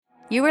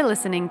You are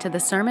listening to the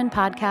Sermon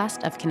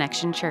Podcast of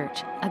Connection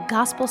Church, a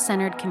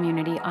gospel-centered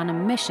community on a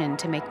mission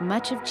to make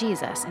much of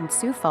Jesus in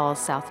Sioux Falls,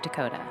 South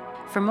Dakota.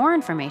 For more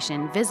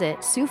information, visit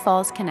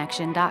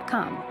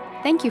SiouxFallsConnection.com.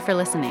 Thank you for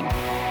listening.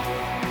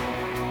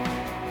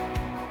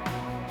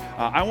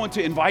 I want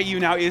to invite you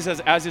now,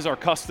 as is our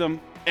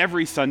custom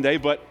every Sunday,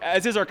 but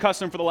as is our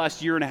custom for the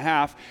last year and a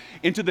half,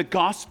 into the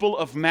Gospel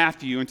of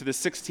Matthew, into the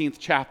 16th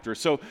chapter.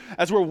 So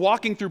as we're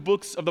walking through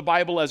books of the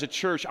Bible as a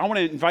church, I want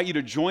to invite you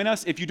to join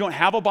us. If you don't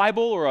have a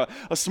Bible or a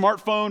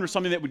smartphone or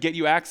something that would get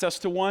you access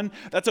to one,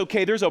 that's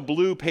okay. There's a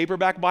blue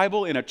paperback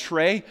Bible in a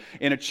tray,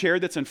 in a chair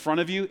that's in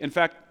front of you. In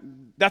fact,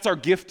 that's our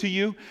gift to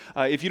you.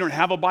 If you don't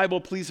have a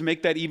Bible, please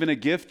make that even a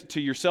gift to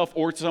yourself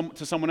or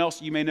to someone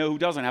else you may know who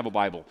doesn't have a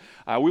Bible.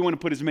 We want to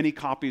put as many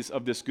copies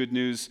of this good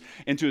news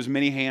into as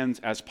many hands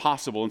as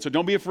possible. And so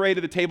don't be afraid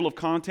of the table of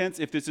contents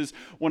if this is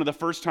one of the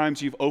first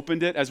times you've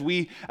opened it. As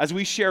we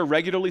share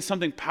regularly,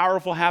 something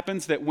powerful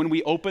happens that when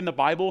we open the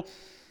Bible,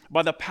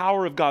 by the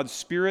power of God's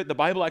Spirit, the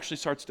Bible actually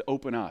starts to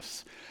open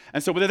us.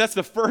 And so whether that's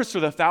the first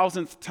or the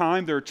 1,000th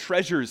time, there are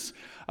treasures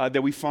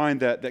that we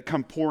find that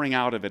come pouring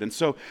out of it. And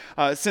so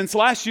since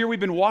last year, we've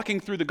been walking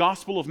through the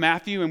Gospel of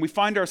Matthew, and we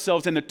find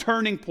ourselves in the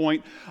turning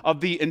point of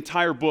the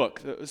entire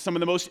book. Some of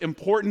the most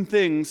important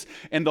things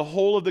in the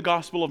whole of the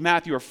Gospel of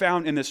Matthew are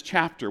found in this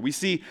chapter. We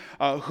see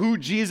who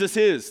Jesus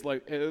is,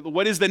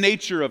 what is the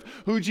nature of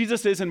who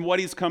Jesus is and what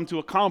he's come to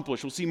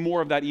accomplish. We'll see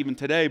more of that even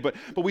today. But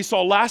we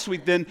saw last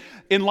week then,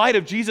 in light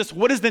of Jesus,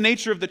 what is the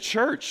nature of the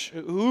church?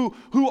 Who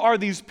are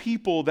these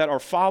people that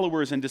are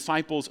followers and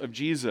disciples of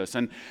Jesus?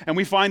 And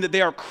we find that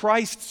they are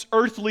Christ's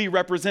earthly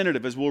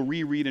representative, as we'll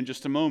reread in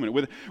just a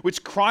moment,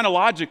 which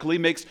chronologically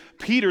makes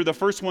Peter the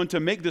first one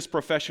to make this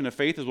profession of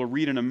faith, as we'll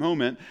read in a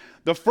moment,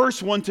 the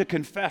first one to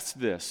confess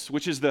this,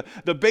 which is the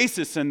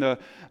basis and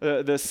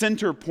the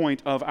center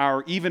point of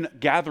our even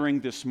gathering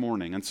this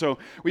morning. And so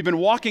we've been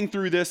walking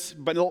through this,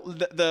 but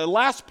the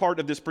last part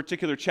of this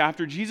particular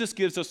chapter, Jesus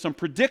gives us some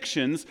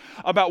predictions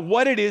about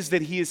what it is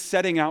that he is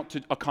setting out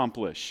to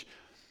accomplish,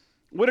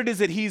 what it is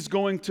that he's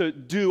going to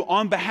do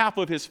on behalf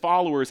of his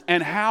followers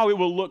and how it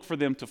will look for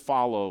them to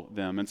follow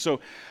them. And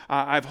so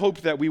I've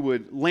hoped that we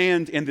would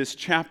land in this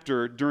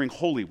chapter during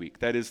Holy Week.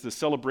 That is the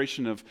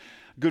celebration of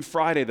Good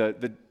Friday,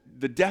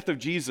 the death of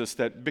Jesus,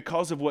 that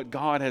because of what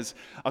God has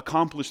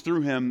accomplished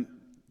through him,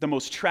 the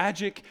most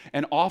tragic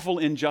and awful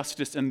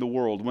injustice in the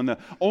world, when the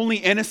only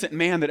innocent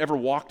man that ever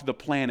walked the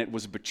planet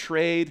was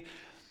betrayed,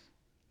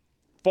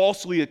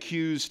 falsely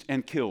accused,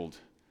 and killed,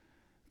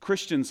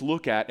 Christians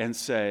look at and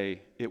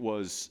say it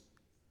was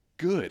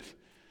good.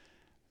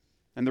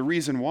 And the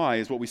reason why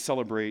is what we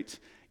celebrate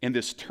in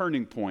this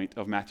turning point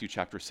of Matthew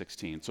chapter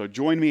 16. So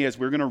join me as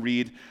we're going to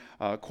read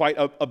quite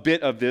a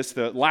bit of this,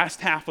 the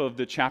last half of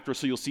the chapter,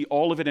 so you'll see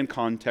all of it in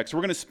context. We're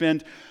going to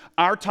spend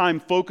our time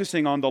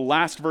focusing on the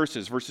last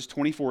verses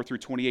 24 through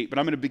 28, but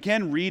I'm going to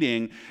begin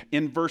reading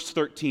in verse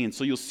 13,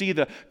 so you'll see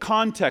the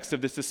context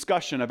of this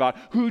discussion about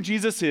who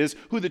Jesus is,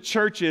 who the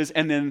church is,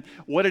 and then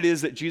what it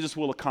is that Jesus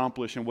will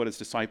accomplish and what his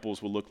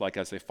disciples will look like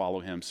as they follow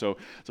him. So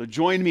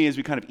join me as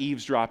we kind of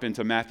eavesdrop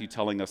into Matthew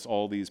telling us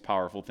all these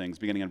powerful things,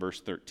 beginning in verse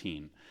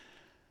 13.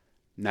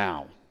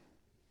 Now,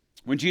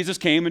 when Jesus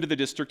came into the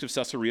district of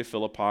Caesarea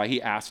Philippi,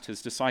 he asked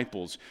his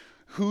disciples,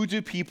 "Who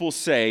do people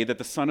say that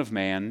the Son of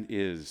Man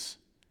is?"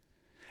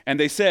 And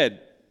they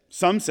said,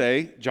 "Some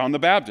say John the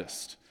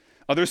Baptist,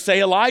 others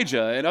say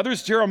Elijah, and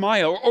others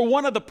Jeremiah, or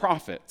one of the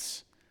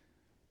prophets."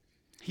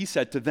 He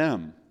said to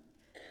them,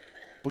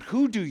 "But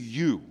who do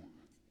you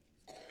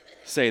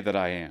say that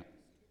I am?"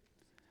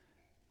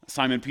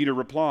 Simon Peter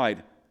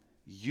replied,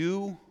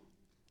 "You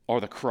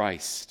are the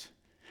Christ,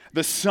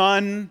 the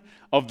Son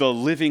of the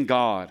living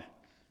God."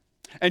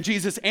 And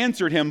Jesus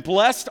answered him,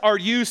 "Blessed are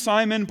you,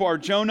 Simon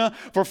Bar-Jonah,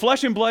 for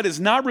flesh and blood has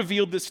not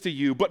revealed this to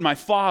you, but my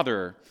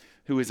Father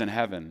who is in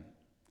heaven.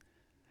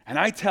 And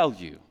I tell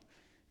you,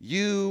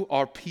 you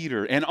are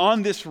Peter, and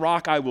on this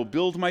rock I will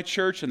build my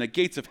church, and the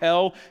gates of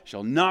hell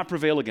shall not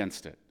prevail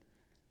against it.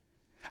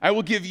 I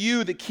will give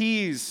you the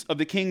keys of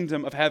the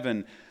kingdom of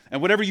heaven,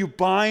 and whatever you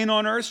bind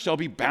on earth shall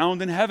be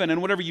bound in heaven,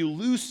 and whatever you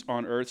loose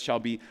on earth shall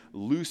be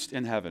loosed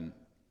in heaven."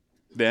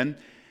 Then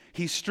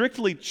he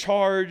strictly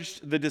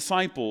charged the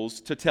disciples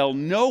to tell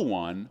no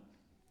one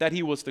that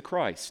he was the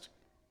Christ.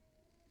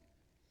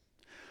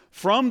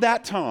 From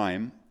that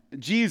time,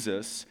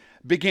 Jesus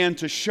began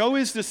to show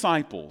his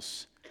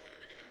disciples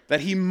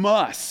that he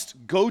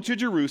must go to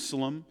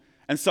Jerusalem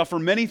and suffer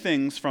many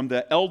things from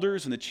the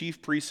elders and the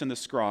chief priests and the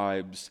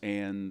scribes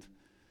and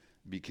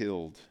be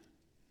killed,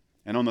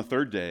 and on the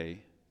third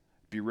day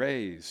be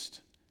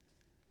raised.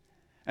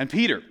 And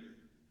Peter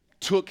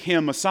took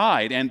him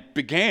aside and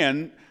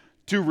began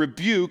to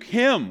rebuke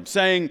him,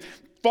 saying,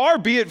 "Far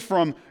be it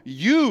from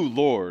you,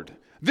 Lord.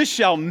 This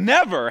shall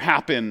never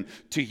happen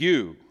to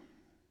you."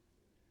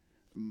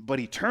 But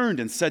he turned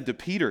and said to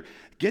Peter,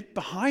 "Get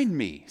behind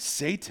me,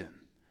 Satan.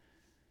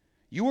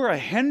 You are a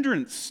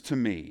hindrance to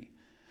me,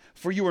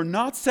 for you are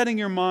not setting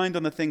your mind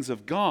on the things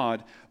of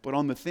God, but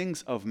on the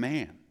things of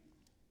man."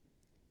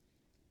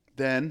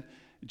 Then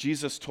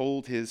Jesus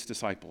told his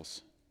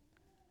disciples,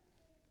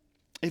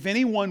 if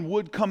anyone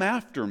would come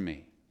after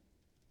me,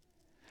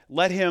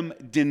 let him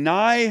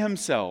deny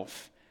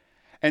himself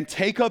and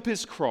take up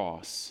his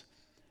cross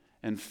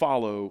and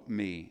follow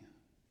me.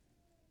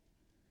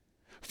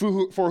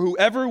 For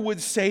whoever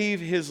would save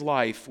his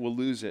life will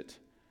lose it,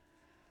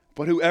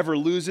 but whoever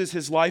loses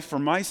his life for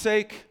my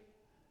sake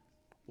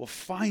will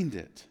find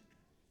it.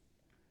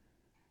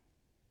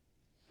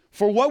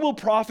 For what will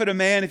profit a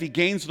man if he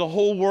gains the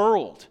whole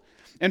world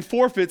and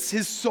forfeits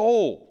his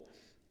soul?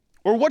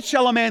 Or what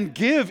shall a man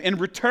give in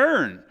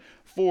return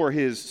for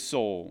his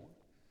soul?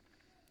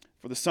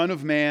 For the Son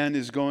of Man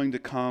is going to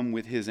come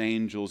with his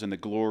angels in the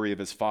glory of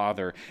his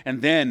Father,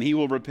 and then he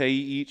will repay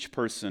each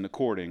person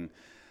according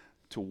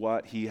to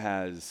what he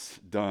has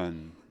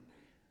done.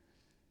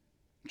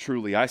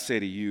 Truly, I say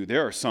to you,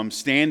 there are some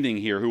standing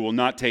here who will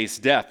not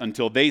taste death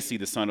until they see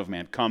the Son of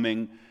Man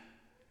coming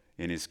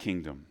in his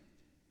kingdom.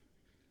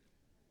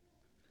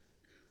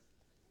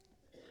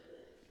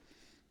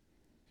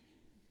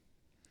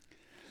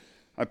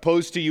 I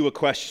pose to you a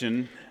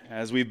question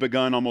as we've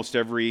begun almost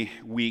every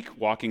week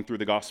walking through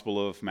the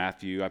Gospel of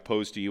Matthew. I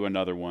pose to you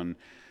another one.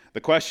 The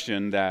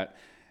question that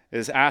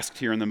is asked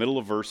here in the middle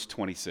of verse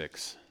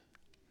 26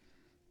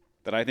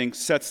 that I think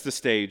sets the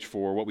stage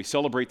for what we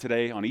celebrate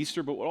today on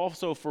Easter, but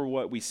also for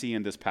what we see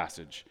in this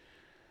passage.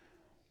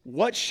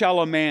 What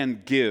shall a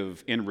man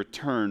give in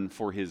return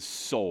for his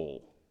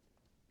soul?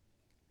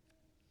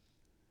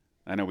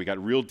 I know we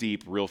got real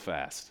deep real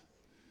fast.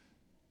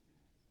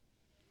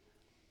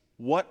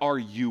 What are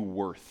you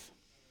worth?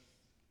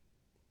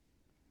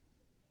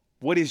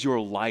 What is your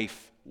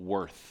life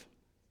worth?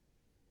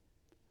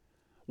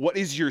 What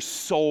is your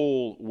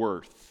soul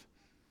worth?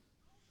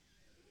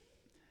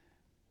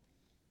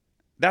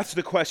 That's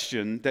the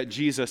question that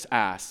Jesus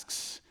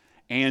asks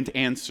and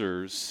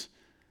answers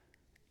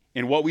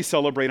in what we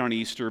celebrate on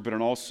Easter, but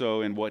also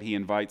in what he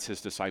invites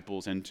his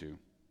disciples into.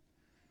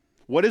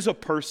 What is a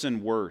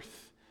person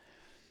worth?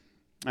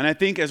 And I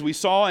think as we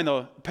saw in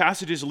the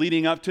passages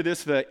leading up to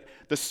this, the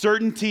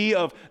certainty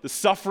of the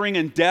suffering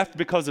and death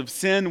because of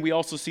sin, we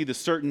also see the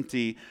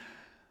certainty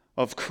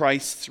of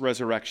Christ's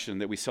resurrection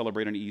that we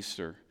celebrate on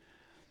Easter.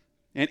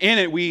 And in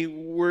it, we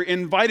were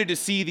invited to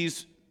see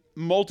these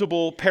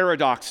multiple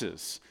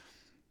paradoxes.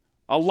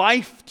 A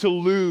life to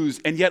lose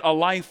and yet a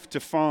life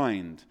to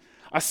find.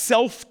 A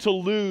self to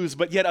lose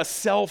but yet a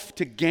self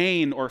to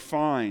gain or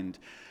find.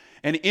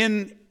 And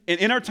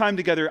in our time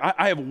together,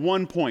 I have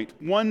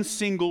one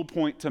single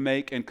point to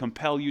make and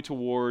compel you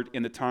toward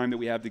in the time that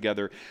we have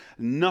together.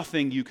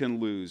 Nothing you can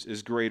lose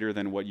is greater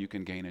than what you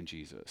can gain in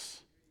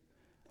Jesus.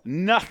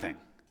 Nothing.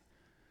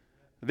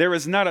 There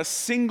is not a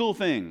single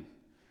thing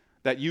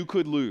that you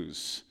could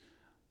lose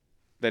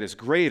that is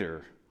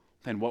greater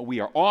than what we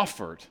are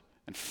offered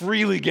and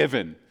freely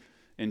given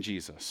in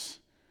Jesus.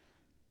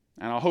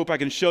 And I hope I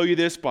can show you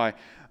this by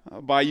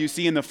you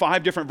seeing the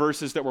 5 different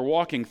verses that we're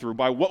walking through,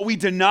 by what we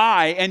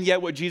deny and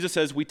yet what Jesus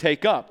says we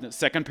take up. The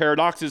second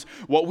paradox is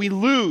what we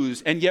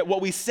lose and yet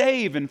what we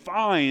save and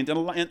find,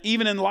 and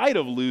even in light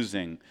of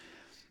losing.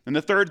 And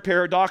the third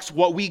paradox,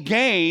 what we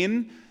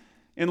gain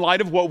in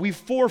light of what we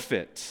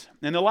forfeit.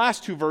 In the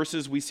last 2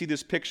 verses, we see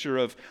this picture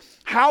of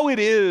how it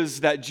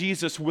is that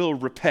Jesus will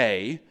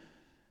repay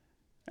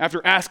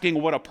after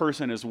asking what a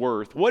person is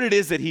worth, what it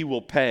is that he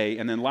will pay,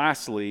 and then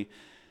lastly,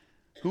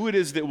 who it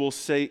is that will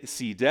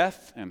see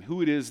death and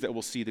who it is that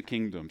will see the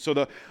kingdom.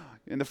 So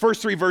in the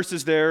first 3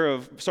 verses there,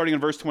 starting in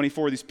verse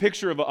 24, this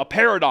picture of a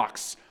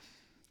paradox.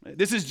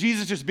 This is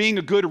Jesus just being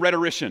a good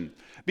rhetorician,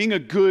 being a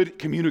good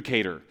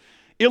communicator,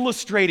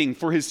 illustrating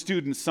for his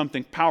students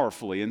something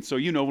powerfully. And so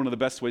one of the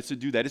best ways to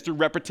do that is through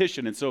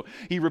repetition. And so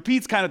he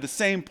repeats kind of the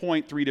same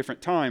point 3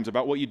 different times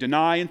about what you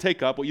deny and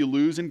take up, what you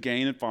lose and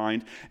gain and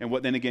find, and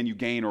what then again you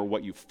gain or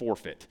what you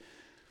forfeit.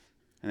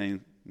 And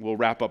then we'll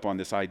wrap up on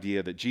this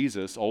idea that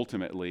Jesus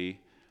ultimately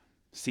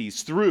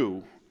sees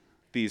through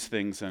these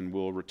things and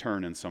will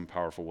return in some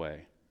powerful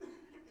way.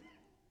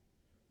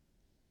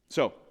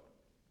 So,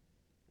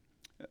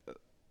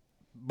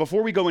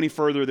 before we go any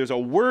further, there's a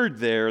word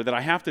there that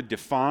I have to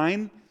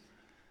define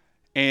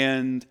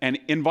and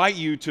invite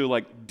you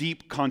to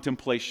deep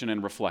contemplation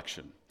and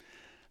reflection.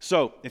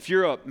 So, if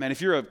you're a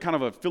kind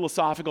of a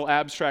philosophical,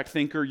 abstract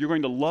thinker, you're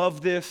going to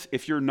love this.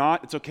 If you're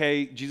not, it's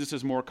okay. Jesus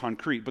is more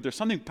concrete. But there's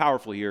something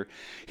powerful here.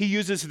 He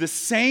uses the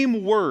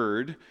same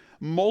word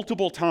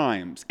multiple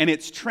times, and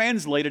it's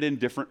translated in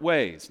different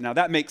ways. Now,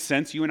 that makes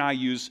sense. You and I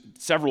use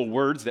several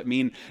words that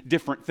mean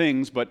different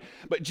things, but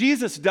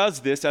Jesus does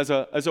this as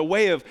a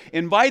way of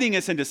inviting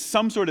us into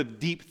some sort of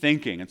deep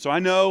thinking. And so I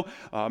know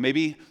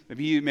maybe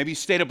you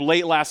stayed up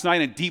late last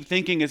night and deep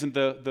thinking isn't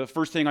the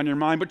first thing on your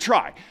mind, but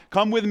try.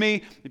 Come with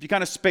me. If you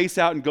kind of space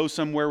out and go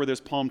somewhere where there's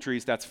palm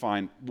trees, that's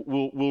fine.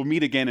 We'll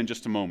meet again in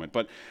just a moment.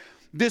 But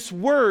this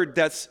word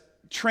that's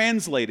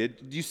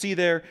translated, do you see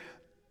there?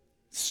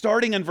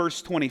 Starting in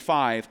verse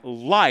 25,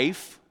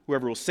 life,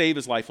 whoever will save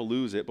his life will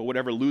lose it, but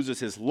whatever loses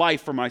his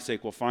life for my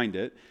sake will find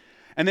it.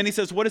 And then he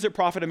says, what does it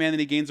profit a man that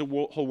he gains the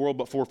whole world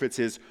but forfeits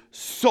his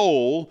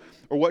soul?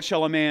 Or what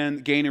shall a man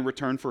gain in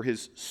return for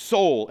his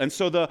soul? And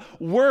so the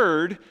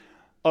word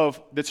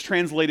that's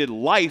translated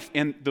life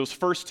in those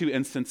first two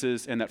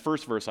instances in that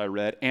first verse I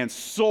read, and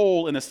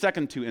soul in the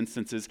second two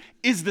instances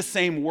is the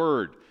same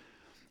word.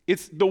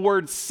 It's the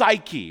word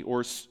psyche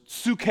or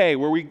suke,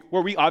 where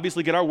we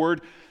obviously get our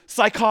word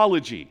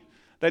psychology.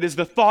 That is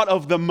the thought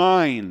of the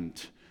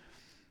mind.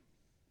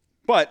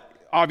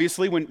 But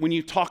obviously, when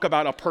you talk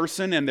about a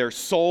person and their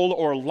soul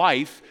or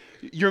life,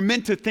 you're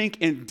meant to think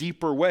in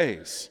deeper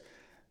ways.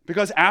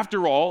 Because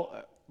after all,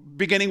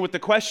 beginning with the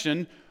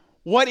question,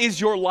 what is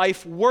your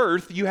life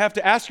worth? You have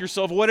to ask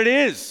yourself what it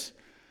is.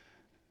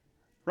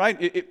 Right?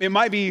 It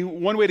might be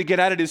one way to get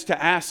at it is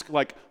to ask,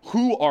 like,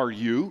 who are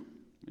you?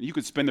 You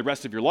could spend the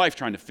rest of your life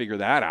trying to figure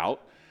that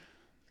out.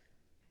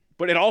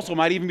 But it also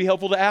might even be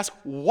helpful to ask,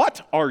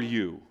 what are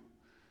you?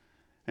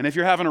 And if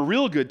you're having a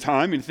real good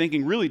time and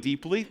thinking really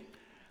deeply,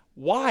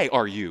 why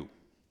are you?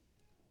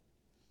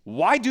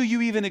 Why do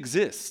you even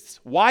exist?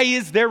 Why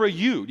is there a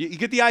you? You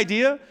get the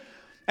idea?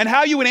 And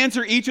how you would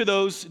answer each of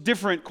those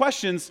different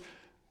questions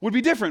would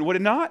be different, would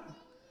it not?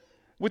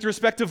 With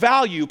respect to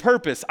value,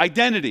 purpose,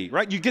 identity,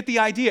 right? You get the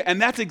idea.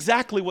 And that's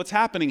exactly what's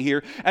happening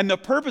here. And the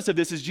purpose of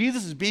this is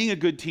Jesus is being a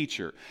good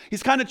teacher.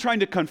 He's kind of trying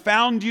to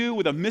confound you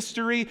with a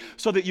mystery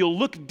so that you'll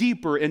look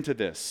deeper into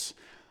this.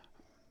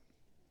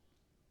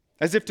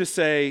 As if to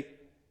say,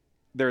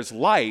 there's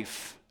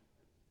life,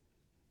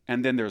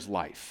 and then there's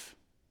life.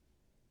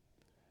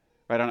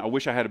 Right? I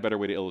wish I had a better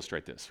way to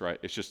illustrate this, right?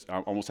 It's just, I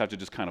almost have to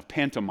just kind of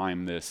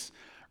pantomime this,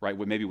 right?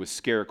 Maybe with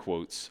scare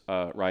quotes,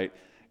 right?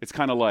 It's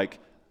kind of like,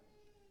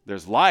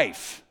 there's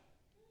life,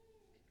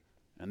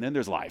 and then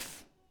there's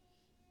life.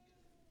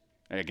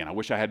 And again, I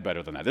wish I had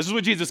better than that. This is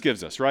what Jesus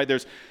gives us, right?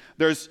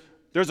 There's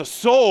a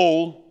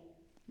soul,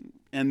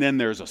 and then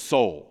there's a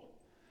soul.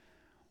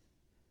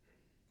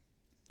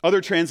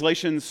 Other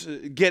translations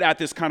get at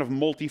this kind of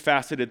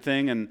multifaceted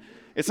thing, and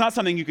it's not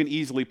something you can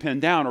easily pin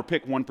down or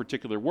pick one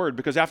particular word,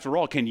 because after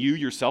all, can you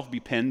yourself be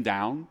pinned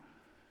down?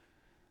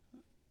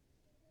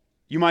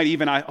 You might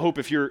even, I hope,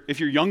 if you're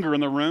younger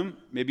in the room,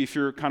 maybe if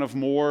you're kind of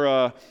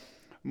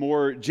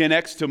more Gen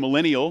X to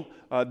millennial,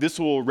 this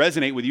will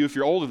resonate with you. If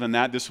you're older than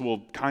that, this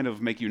will kind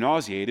of make you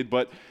nauseated.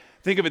 But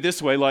think of it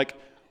this way, like,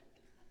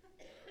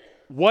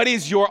 what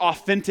is your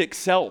authentic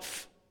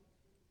self?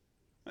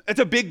 It's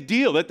a big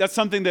deal. That's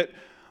something that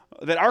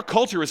our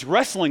culture is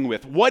wrestling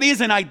with. What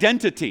is an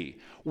identity?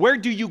 Where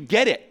do you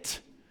get it?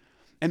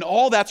 And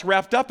all that's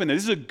wrapped up in it.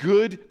 This is a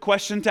good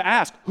question to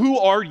ask. Who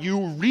are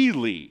you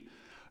really?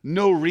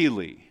 No,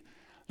 really.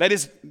 That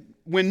is,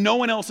 when no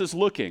one else is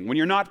looking, when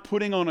you're not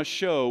putting on a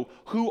show,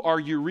 who are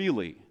you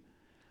really?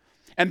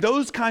 And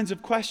those kinds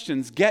of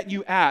questions get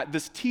you at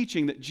this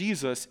teaching that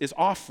Jesus is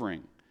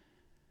offering.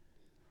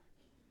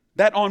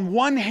 That on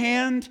one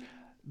hand,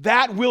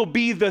 that will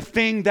be the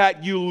thing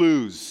that you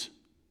lose.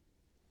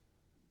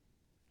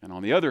 And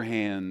on the other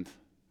hand,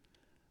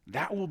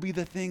 that will be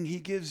the thing he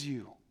gives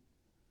you.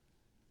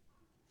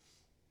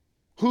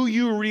 Who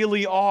you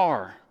really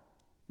are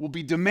will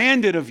be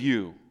demanded of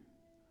you.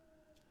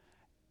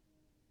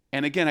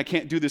 And again, I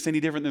can't do this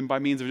any different than by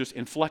means of just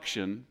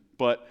inflection,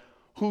 but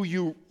who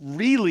you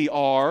really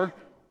are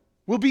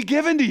will be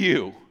given to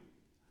you.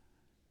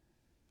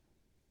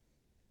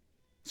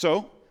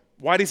 So,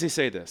 why does he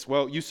say this?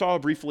 Well, you saw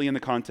briefly in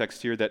the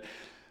context here that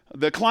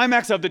the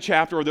climax of the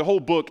chapter, or the whole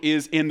book,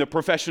 is in the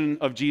profession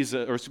of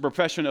Jesus, or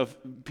profession of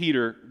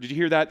Peter. Did you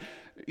hear that?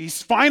 He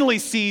finally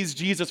sees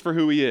Jesus for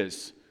who he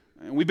is.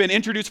 And we've been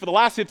introduced for the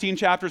last 15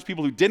 chapters,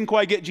 people who didn't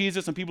quite get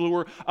Jesus and people who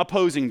were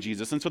opposing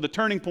Jesus. And so the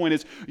turning point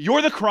is,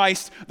 you're the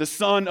Christ, the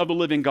Son of the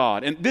living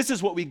God. And this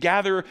is what we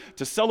gather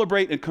to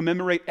celebrate and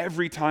commemorate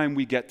every time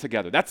we get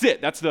together. That's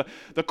it. That's the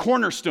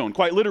cornerstone.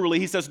 Quite literally,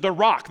 he says, the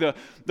rock,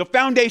 the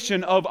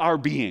foundation of our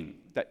being.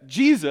 That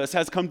Jesus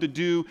has come to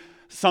do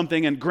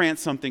something and grant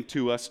something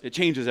to us. It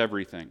changes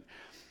everything.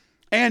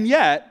 And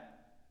yet,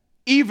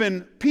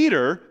 even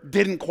Peter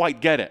didn't quite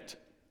get it.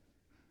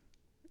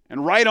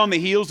 And right on the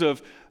heels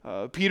of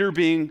Peter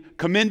being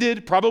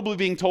commended, probably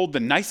being told the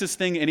nicest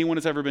thing anyone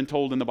has ever been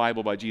told in the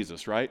Bible by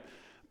Jesus, right?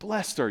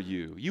 Blessed are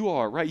you. You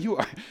are, right?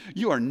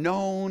 You are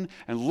known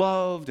and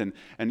loved, and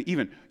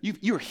even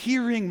you're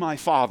hearing my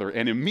Father.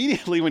 And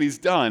immediately when he's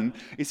done,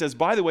 he says,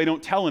 by the way,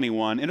 don't tell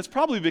anyone. And it's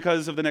probably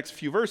because of the next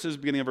few verses,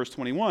 beginning of verse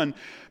 21,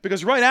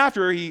 because right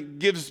after he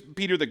gives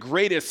Peter the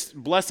greatest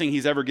blessing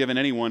he's ever given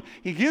anyone,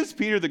 he gives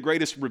Peter the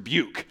greatest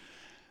rebuke.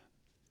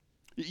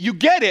 You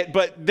get it,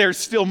 but there's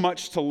still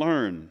much to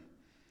learn.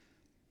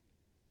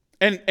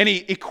 And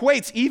he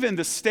equates even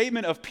the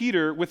statement of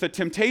Peter with a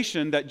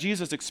temptation that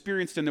Jesus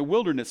experienced in the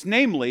wilderness.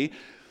 Namely,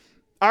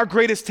 our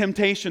greatest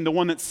temptation, the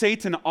one that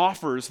Satan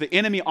offers, the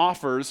enemy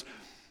offers,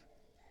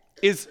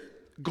 is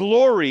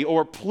glory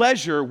or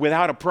pleasure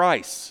without a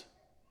price.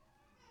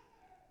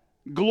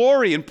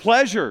 Glory and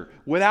pleasure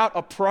without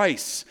a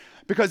price.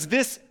 Because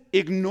this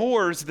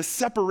ignores the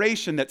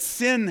separation that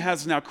sin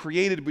has now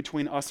created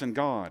between us and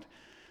God.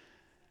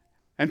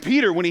 And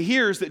Peter, when he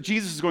hears that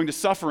Jesus is going to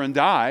suffer and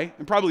die,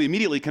 and probably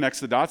immediately connects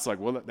the dots,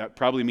 like, well, that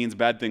probably means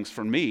bad things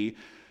for me,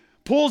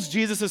 pulls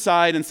Jesus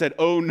aside and said,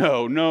 oh,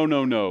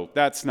 no,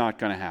 that's not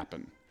going to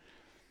happen.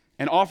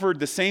 and offered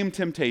the same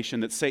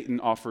temptation that Satan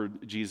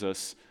offered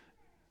Jesus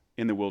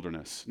in the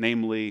wilderness.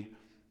 Namely,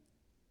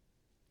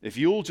 if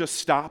you'll just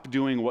stop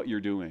doing what you're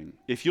doing,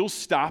 if you'll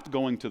stop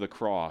going to the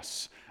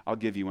cross, I'll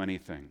give you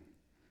anything.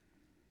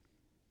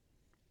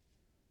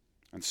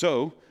 And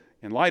so,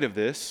 in light of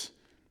this,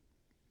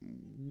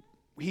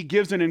 he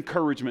gives an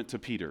encouragement to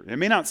Peter. It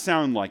may not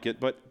sound like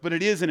it, but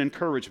it is an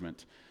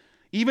encouragement.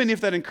 Even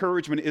if that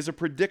encouragement is a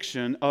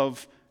prediction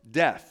of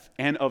death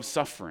and of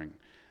suffering.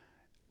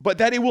 But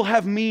that it will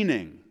have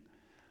meaning.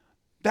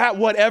 That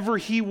whatever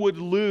he would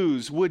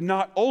lose would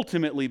not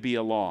ultimately be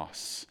a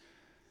loss.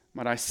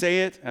 But I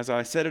say it, as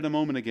I said it a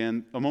moment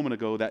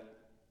ago, that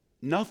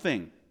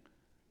nothing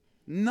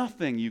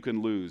you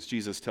can lose,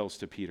 Jesus tells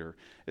to Peter,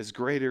 is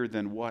greater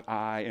than what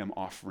I am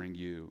offering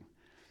you.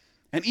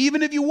 And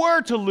even if you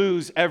were to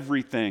lose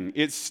everything,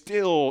 it's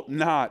still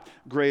not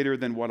greater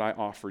than what I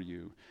offer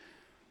you.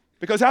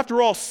 Because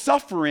after all,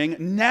 suffering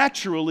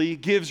naturally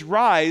gives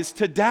rise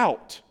to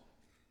doubt.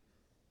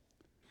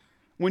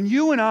 When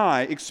you and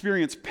I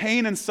experience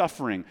pain and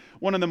suffering,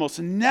 one of the most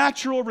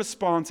natural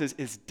responses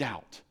is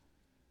doubt.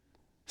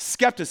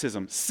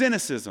 Skepticism,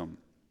 cynicism.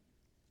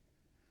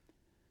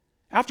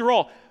 After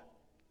all,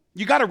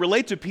 you got to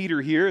relate to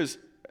Peter here as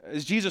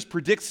Jesus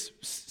predicts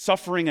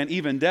suffering and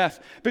even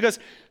death. Because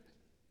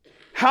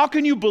how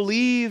can you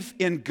believe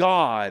in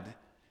God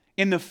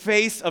in the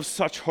face of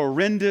such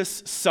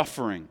horrendous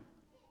suffering?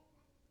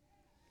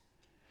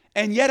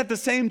 And yet at the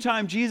same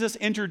time, Jesus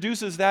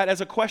introduces that as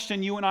a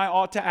question you and I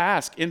ought to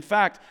ask. In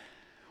fact,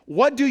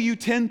 what do you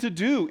tend to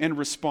do in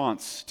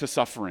response to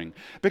suffering?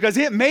 Because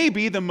it may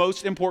be the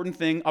most important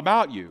thing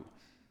about you.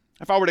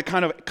 If I were to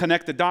kind of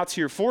connect the dots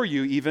here for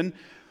you even,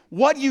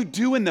 what you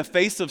do in the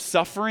face of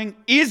suffering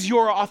is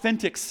your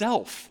authentic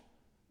self.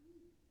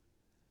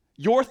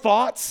 Your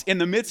thoughts in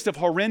the midst of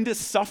horrendous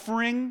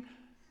suffering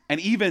and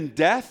even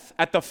death,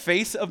 at the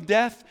face of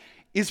death,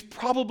 is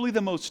probably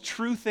the most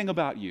true thing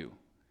about you.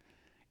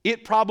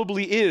 It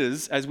probably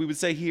is, as we would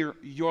say here,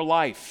 your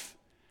life.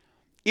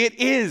 It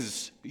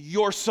is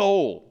your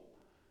soul.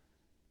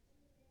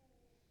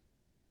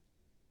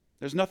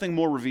 There's nothing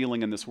more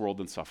revealing in this world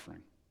than suffering.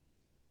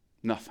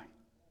 Nothing.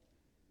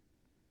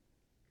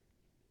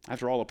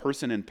 After all, a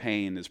person in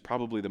pain is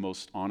probably the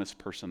most honest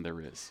person there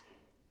is.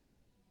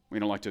 We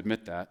don't like to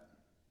admit that.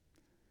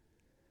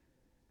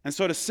 And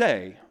so to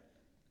say,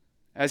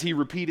 as he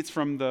repeats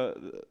from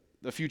the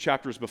few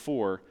chapters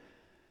before,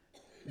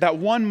 that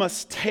one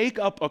must take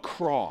up a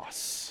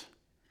cross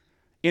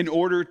in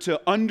order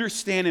to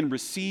understand and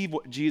receive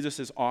what Jesus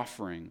is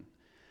offering,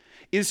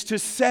 is to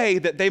say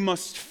that they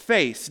must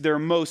face their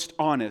most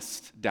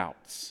honest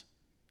doubts,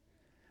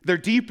 their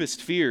deepest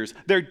fears,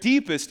 their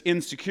deepest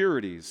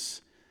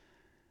insecurities.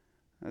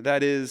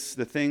 That is,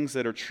 the things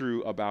that are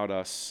true about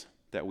us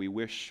that we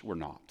wish were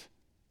not.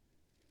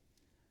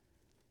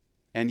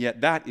 And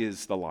yet that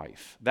is the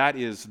life. That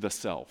is the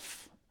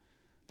self.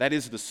 That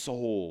is the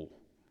soul.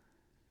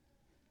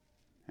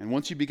 And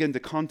once you begin to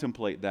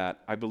contemplate that,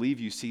 I believe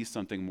you see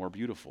something more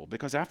beautiful.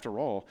 Because after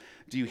all,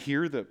 do you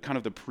hear the kind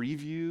of the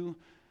preview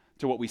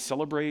to what we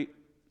celebrate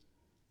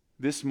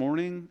this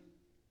morning?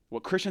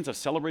 What Christians have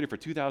celebrated for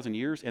 2,000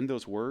 years in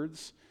those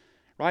words?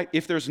 Right?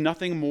 If there's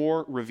nothing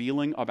more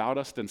revealing about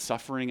us than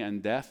suffering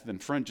and death, then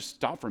friend, just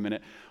stop for a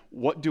minute.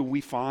 What do we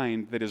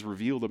find that is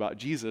revealed about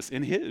Jesus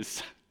in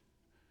his?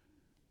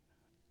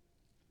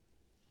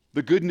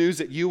 The good news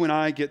that you and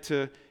I get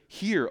to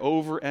hear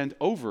over and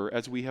over,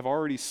 as we have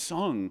already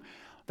sung,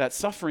 that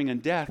suffering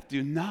and death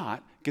do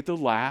not get the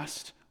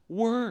last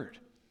word.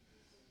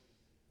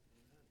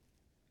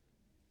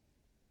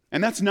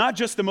 And that's not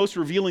just the most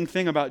revealing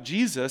thing about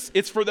Jesus.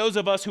 It's for those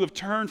of us who have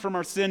turned from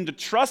our sin to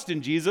trust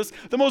in Jesus,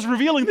 the most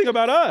revealing thing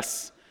about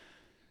us.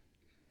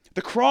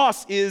 The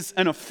cross is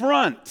an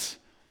affront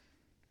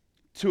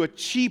to a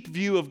cheap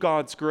view of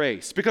God's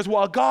grace. Because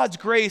while God's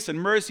grace and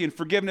mercy and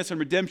forgiveness and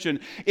redemption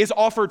is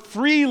offered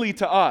freely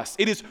to us,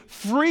 it is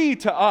free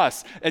to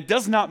us, it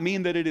does not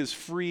mean that it is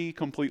free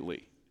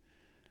completely.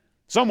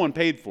 Someone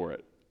paid for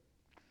it.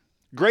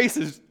 Grace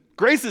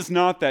is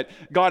not that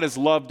God has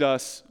loved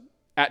us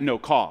at no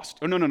cost.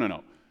 Oh,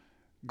 no.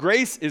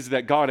 Grace is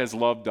that God has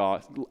loved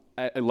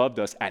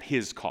us at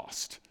his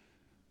cost.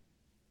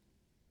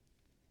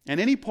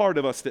 And any part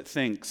of us that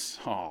thinks,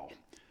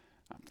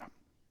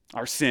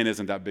 our sin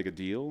isn't that big a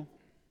deal,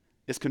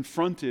 is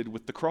confronted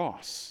with the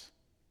cross,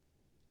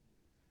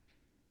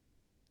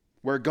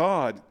 where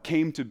God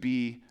came to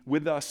be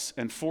with us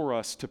and for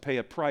us to pay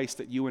a price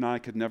that you and I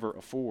could never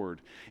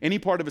afford. Any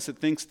part of us that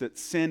thinks that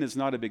sin is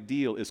not a big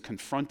deal is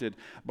confronted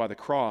by the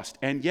cross.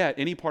 And yet,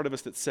 any part of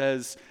us that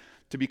says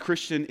to be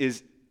Christian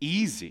is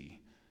easy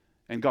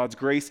and God's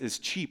grace is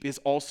cheap is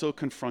also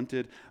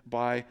confronted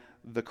by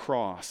the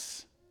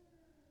cross.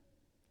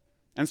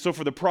 And so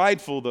for the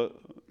prideful,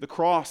 the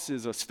cross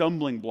is a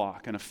stumbling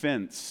block, an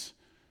offense,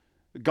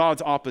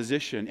 God's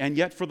opposition. And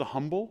yet for the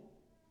humble,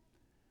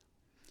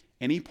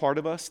 any part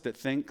of us that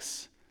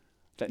thinks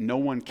that no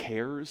one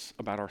cares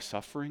about our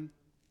suffering,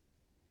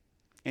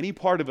 any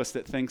part of us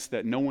that thinks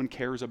that no one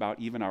cares about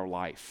even our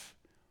life,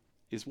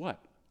 is what?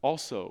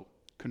 also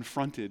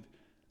confronted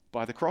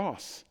by the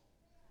cross.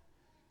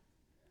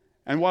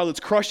 And while it's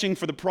crushing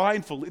for the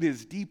prideful, it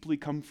is deeply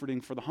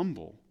comforting for the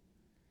humble.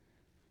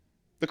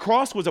 The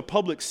cross was a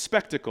public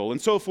spectacle. And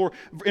so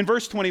in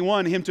verse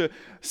 21, him to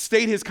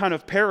state his kind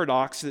of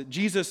paradox, that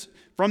Jesus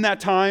from that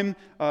time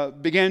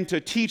began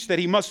to teach that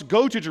he must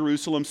go to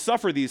Jerusalem,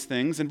 suffer these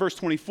things. In verse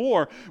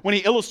 24, when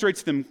he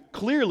illustrates them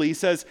clearly, he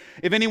says,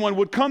 if anyone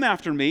would come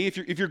after me, if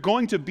you're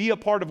going to be a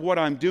part of what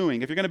I'm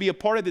doing, if you're going to be a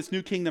part of this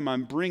new kingdom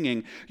I'm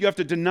bringing, you have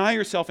to deny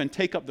yourself and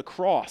take up the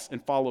cross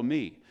and follow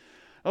me.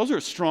 Those are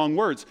strong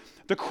words.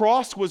 The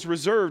cross was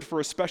reserved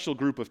for a special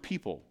group of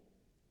people.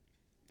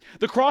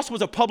 The cross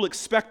was a public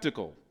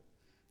spectacle.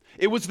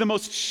 It was the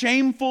most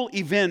shameful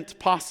event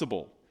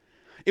possible.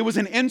 It was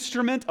an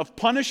instrument of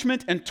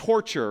punishment and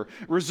torture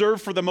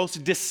reserved for the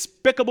most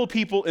despicable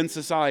people in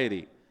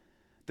society,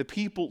 the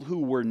people who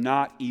were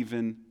not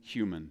even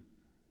human.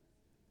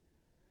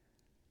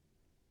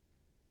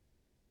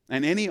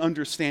 And any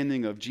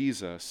understanding of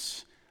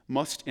Jesus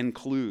must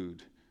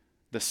include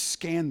the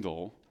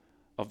scandal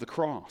of the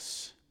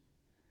cross.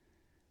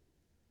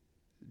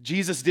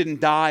 Jesus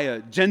didn't die a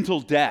gentle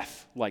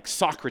death like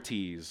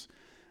Socrates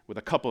with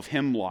a cup of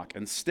hemlock.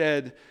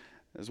 Instead,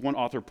 as one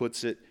author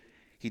puts it,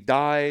 he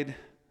died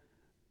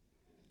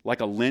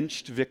like a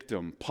lynched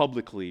victim,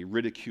 publicly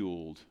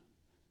ridiculed,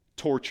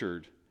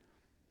 tortured,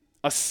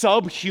 a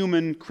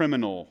subhuman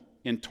criminal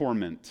in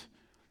torment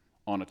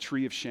on a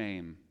tree of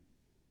shame.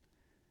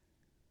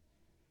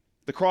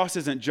 The cross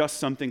isn't just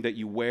something that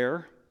you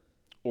wear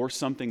or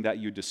something that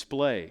you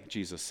display,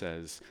 Jesus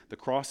says. The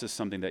cross is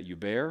something that you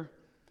bear,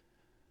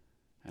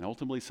 and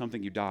ultimately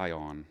something you die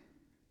on.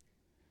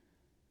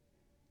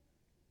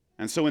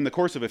 And so in the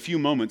course of a few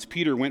moments,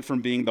 Peter went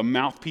from being the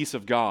mouthpiece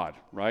of God,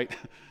 right?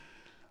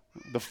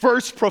 The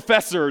first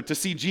professor to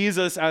see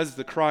Jesus as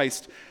the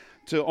Christ,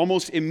 to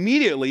almost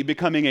immediately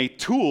becoming a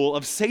tool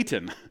of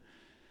Satan,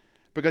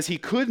 because he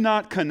could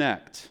not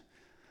connect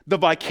the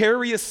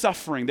vicarious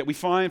suffering that we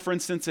find, for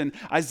instance, in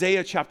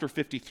Isaiah chapter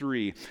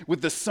 53,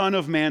 with the Son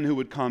of Man who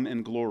would come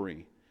in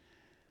glory.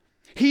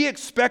 He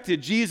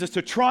expected Jesus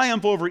to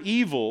triumph over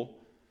evil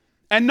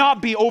and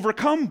not be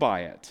overcome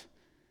by it.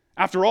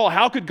 After all,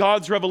 how could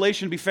God's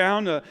revelation be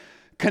found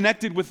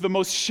connected with the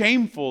most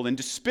shameful and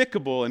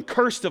despicable and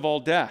cursed of all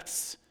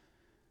deaths?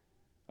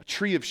 A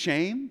tree of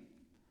shame?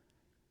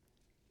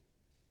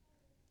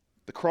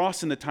 The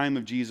cross in the time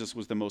of Jesus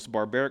was the most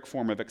barbaric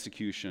form of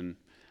execution,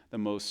 the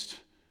most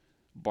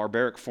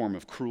barbaric form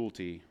of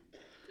cruelty,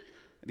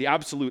 the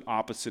absolute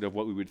opposite of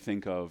what we would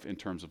think of in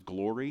terms of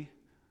glory,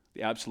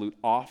 the absolute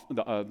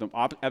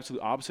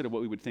opposite of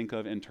what we would think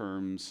of in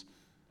terms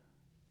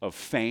of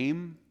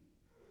fame.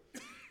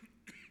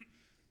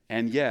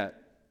 And yet,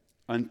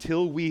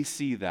 until we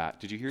see that,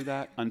 did you hear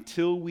that?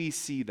 Until we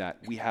see that,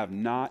 we have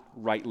not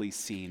rightly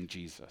seen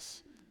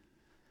Jesus.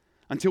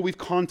 Until we've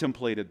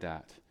contemplated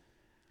that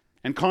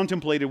and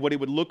contemplated what it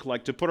would look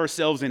like to put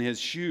ourselves in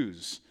his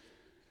shoes.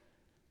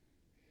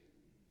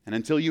 And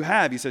until you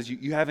have, he says,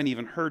 you haven't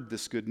even heard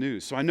this good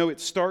news. So I know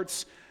it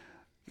starts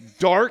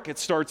dark, it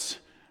starts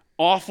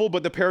awful,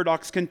 but the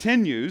paradox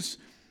continues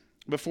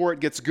before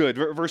it gets good.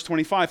 Verse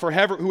 25, for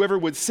whoever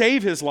would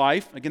save his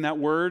life, again that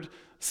word,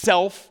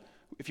 self,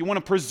 if you want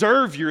to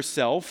preserve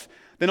yourself,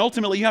 then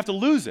ultimately you have to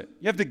lose it.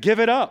 You have to give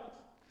it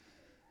up.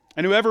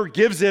 And whoever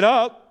gives it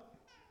up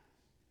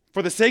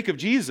for the sake of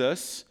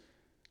Jesus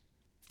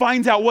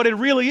finds out what it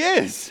really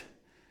is,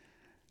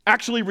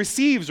 actually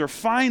receives or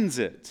finds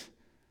it.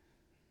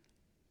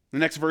 The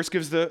next verse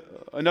gives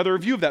another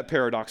view of that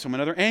paradox from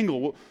another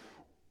angle.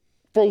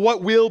 For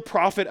what will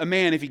profit a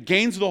man if he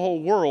gains the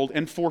whole world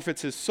and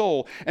forfeits his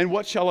soul? And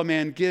what shall a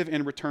man give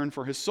in return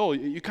for his soul?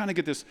 You kind of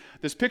get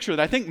this picture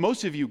that I think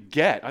most of you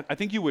get. I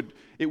think it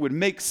would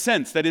make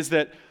sense. That is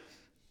that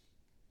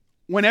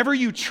whenever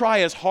you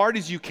try as hard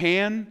as you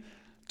can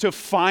to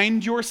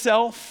find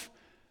yourself,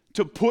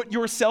 to put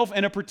yourself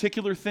in a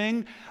particular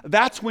thing,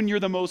 that's when you're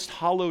the most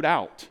hollowed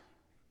out.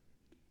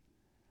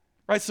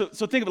 Right? So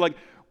think of it like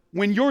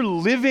when you're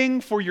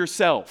living for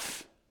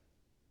yourself,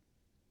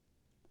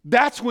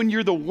 that's when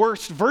you're the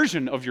worst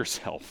version of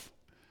yourself.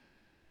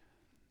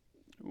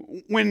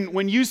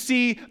 When you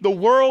see the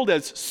world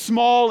as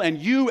small and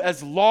you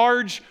as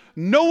large,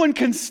 no one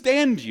can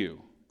stand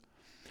you.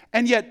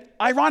 And yet,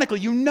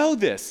 ironically, you know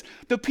this.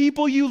 The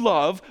people you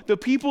love, the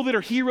people that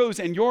are heroes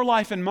in your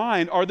life and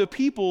mine, are the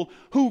people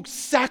who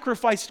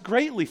sacrificed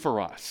greatly for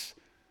us.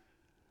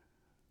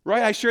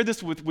 Right? I share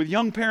this with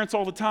young parents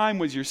all the time.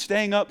 When you're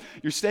staying up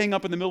in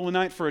the middle of the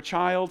night for a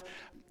child.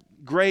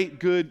 Great,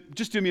 good.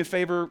 Just do me a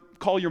favor,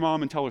 call your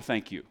mom and tell her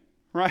thank you,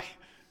 right?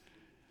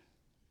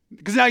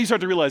 Because now you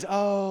start to realize,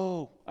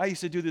 oh, I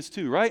used to do this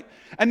too, right?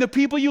 And the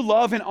people you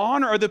love and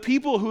honor are the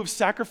people who have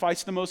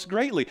sacrificed the most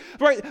greatly,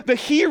 right? The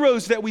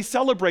heroes that we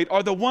celebrate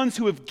are the ones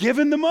who have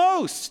given the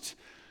most.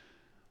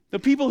 The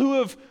people who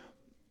have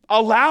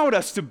allowed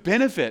us to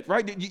benefit,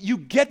 right?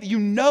 You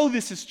know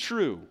this is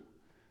true.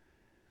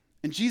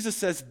 And Jesus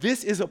says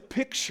this is a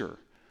picture.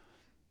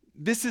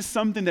 This is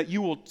something that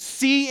you will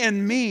see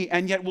in me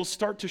and yet will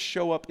start to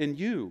show up in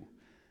you.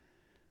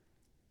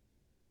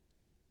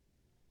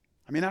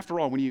 I mean, after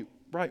all,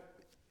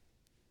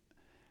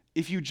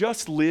 if you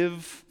just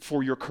live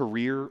for your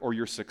career or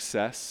your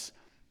success,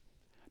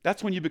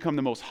 that's when you become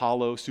the most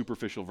hollow,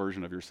 superficial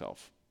version of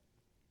yourself.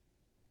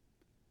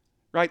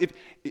 Right?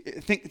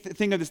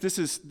 Think of this. This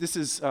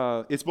is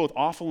it's both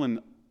awful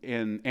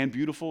and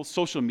beautiful.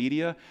 Social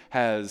media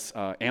has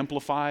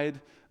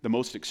amplified the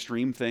most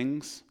extreme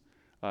things.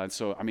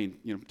 So, I mean,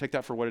 take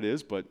that for what it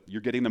is, but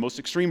you're getting the most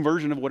extreme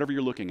version of whatever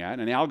you're looking at,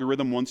 and the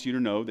algorithm wants you to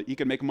know that he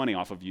can make money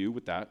off of you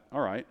with that.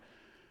 All right.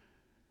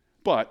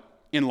 But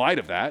in light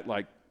of that,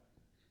 like,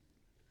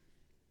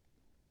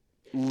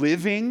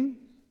 living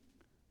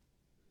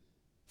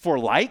for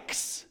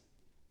likes,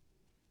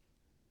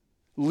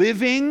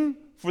 living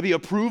for the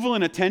approval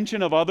and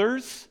attention of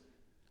others,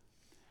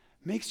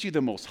 makes you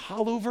the most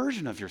hollow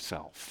version of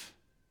yourself.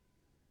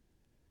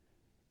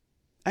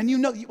 And you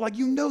know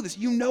this.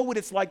 You know what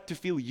it's like to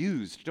feel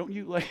used, don't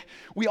you? Like,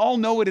 we all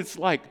know what it's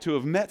like to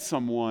have met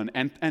someone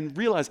and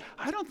realize,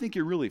 I don't think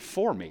you're really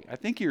for me. I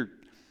think you're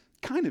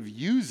kind of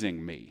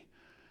using me.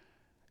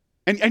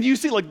 And you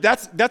see, like,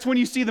 that's when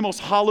you see the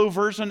most hollow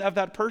version of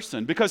that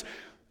person. Because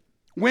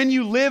when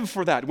you live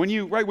for that, when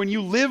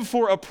you live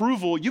for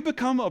approval, you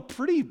become a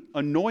pretty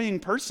annoying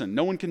person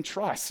no one can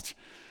trust.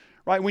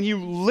 Right? When you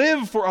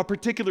live for a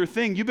particular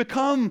thing, you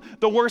become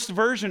the worst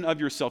version of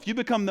yourself. You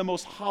become the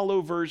most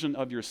hollow version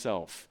of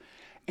yourself.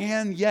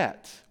 And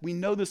yet, we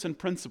know this in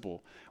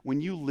principle.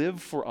 When you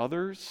live for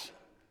others,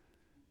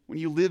 when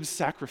you live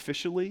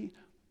sacrificially,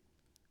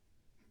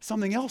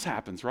 something else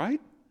happens,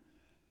 right?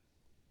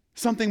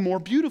 Something more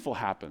beautiful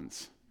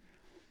happens.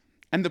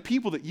 And the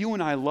people that you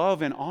and I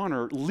love and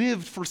honor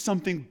lived for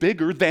something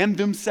bigger than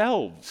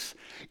themselves.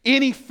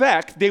 In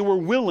effect, they were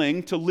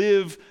willing to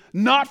live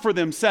not for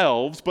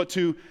themselves, but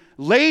to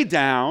lay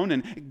down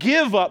and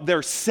give up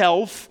their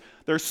self,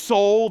 their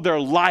soul, their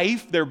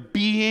life, their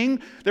being.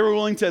 They were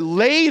willing to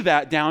lay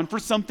that down for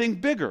something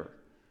bigger.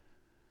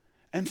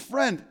 And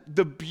friend,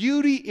 the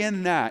beauty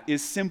in that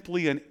is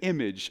simply an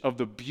image of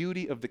the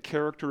beauty of the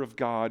character of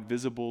God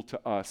visible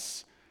to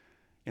us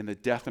in the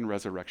death and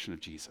resurrection of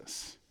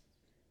Jesus.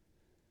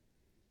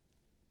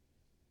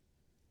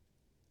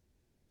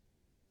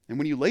 And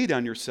when you lay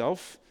down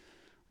yourself,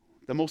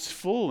 the most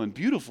full and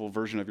beautiful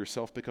version of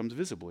yourself becomes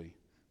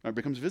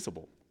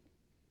visible.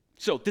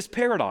 So this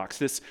paradox,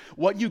 this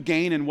what you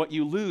gain and what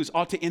you lose,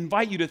 ought to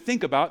invite you to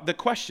think about the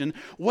question,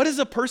 what is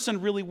a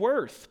person really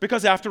worth?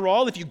 Because after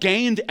all, if you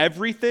gained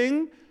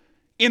everything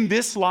in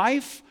this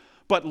life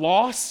but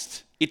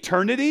lost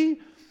eternity,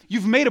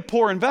 you've made a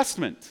poor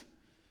investment.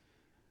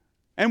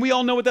 And we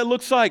all know what that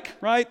looks like,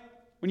 right?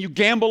 When you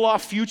gamble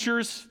off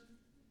futures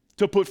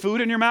to put food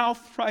in your mouth,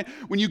 right?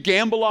 When you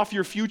gamble off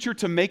your future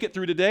to make it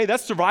through today,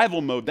 that's survival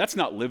mode. That's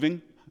not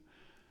living.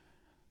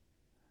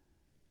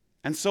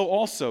 And so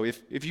also,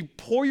 if you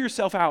pour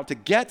yourself out to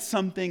get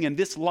something in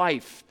this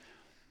life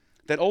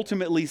that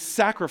ultimately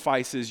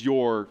sacrifices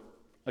your,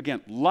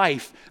 again,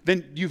 life,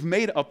 then you've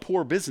made a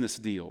poor business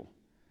deal.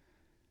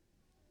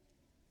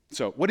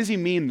 So what does he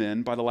mean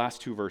then by the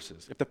last two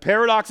verses? If the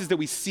paradox is that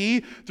we see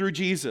through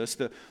Jesus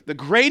the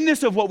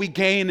greatness of what we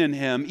gain in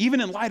him,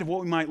 even in light of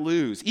what we might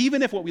lose,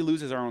 even if what we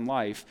lose is our own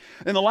life,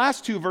 then the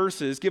last two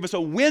verses give us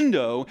a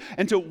window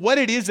into what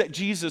it is that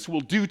Jesus will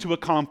do to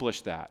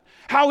accomplish that,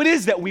 how it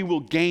is that we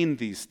will gain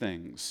these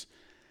things.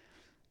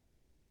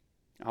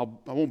 I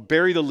won't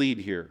bury the lead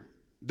here.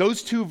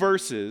 Those two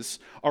verses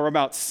are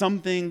about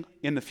something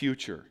in the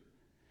future.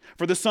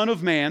 For the Son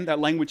of Man, that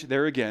language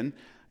there again,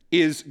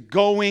 is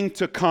going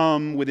to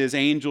come with his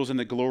angels in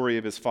the glory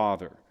of his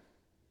Father.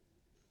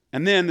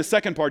 And then the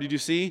second part, did you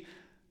see?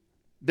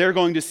 They're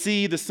going to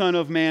see the Son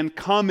of Man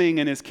coming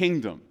in his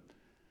kingdom.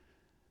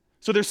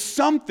 So there's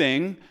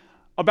something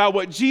about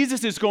what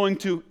Jesus is going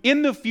to,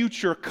 in the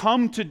future,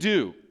 come to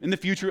do, in the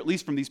future, at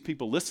least from these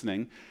people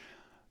listening,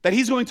 that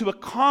he's going to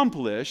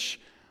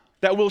accomplish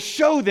that will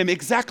show them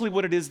exactly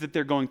what it is that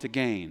they're going to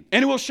gain.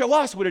 And it will show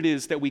us what it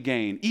is that we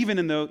gain,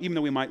 even though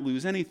we might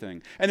lose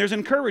anything. And there's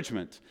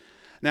encouragement.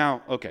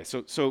 Now, okay,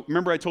 so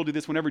remember I told you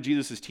this, whenever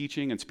Jesus is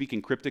teaching and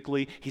speaking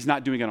cryptically, he's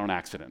not doing it on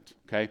accident,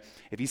 okay?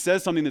 If he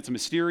says something that's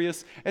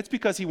mysterious, it's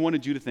because he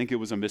wanted you to think it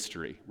was a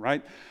mystery,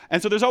 right?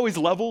 And so there's always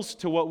levels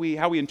to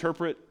how we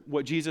interpret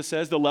what Jesus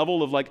says, the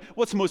level of like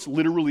what's most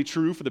literally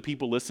true for the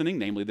people listening,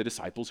 namely the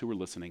disciples who are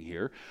listening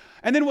here,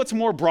 and then what's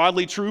more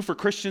broadly true for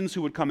Christians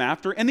who would come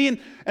after, and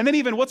then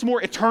even what's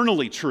more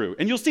eternally true.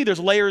 And you'll see there's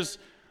layers,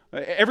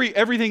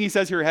 everything he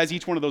says here has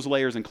each one of those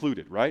layers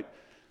included, right?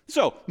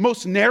 So,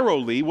 most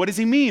narrowly, what does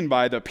he mean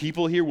by the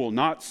people here will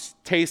not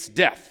taste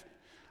death?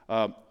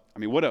 What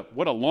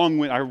a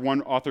long-winded, I heard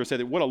one author say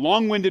that, what a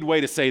long-winded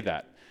way to say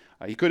that.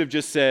 He could have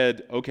just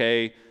said,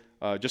 okay,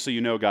 just so you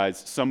know,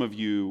 guys, some of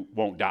you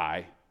won't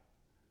die.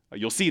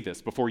 You'll see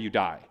this before you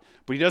die.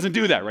 But he doesn't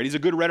do that, right? He's a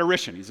good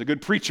rhetorician. He's a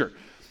good preacher.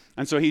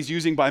 And so he's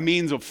using by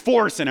means of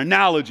force and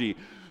analogy.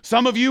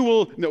 Some of you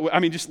will,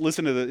 just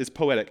listen to it's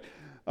poetic.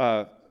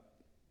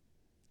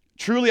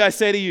 Truly I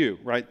say to you,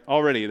 right?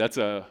 Already,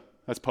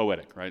 that's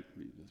poetic, right?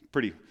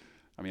 Pretty,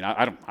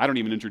 I don't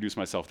even introduce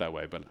myself that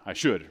way, but I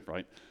should,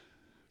 right?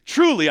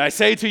 Truly, I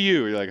say to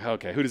you, you're like,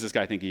 okay, who does this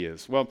guy think he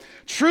is? Well,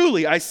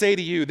 truly, I say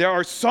to you, there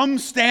are some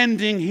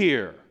standing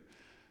here.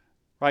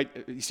 Right?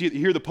 You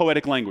hear the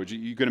poetic language.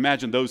 You can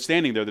imagine those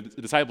standing there, the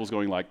disciples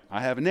going like,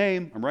 I have a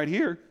name, I'm right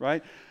here,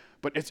 right?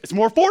 But it's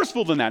more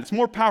forceful than that. It's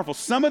more powerful.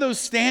 Some of those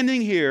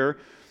standing here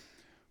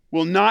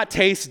will not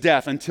taste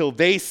death until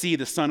they see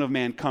the Son of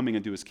Man coming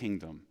into his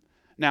kingdom.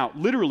 Now,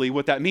 literally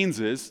what that means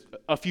is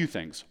a few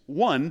things.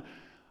 One,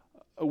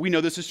 we know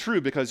this is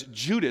true because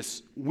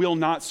Judas will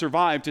not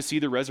survive to see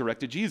the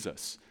resurrected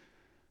Jesus.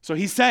 So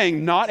he's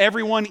saying, not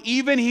everyone,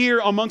 even here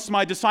amongst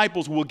my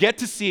disciples, will get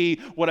to see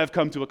what I've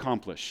come to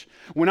accomplish.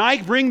 When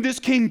I bring this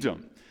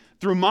kingdom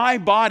through my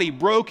body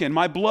broken,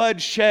 my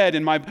blood shed,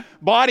 and my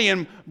body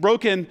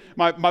broken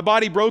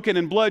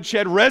and blood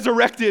shed,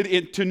 resurrected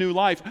into new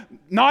life,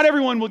 not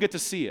everyone will get to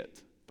see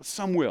it, but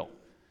some will.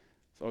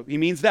 So he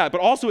means that.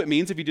 But also it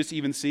means, if you just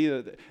even see,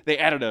 they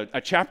added a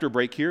chapter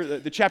break here.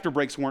 The chapter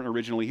breaks weren't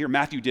originally here.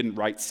 Matthew didn't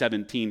write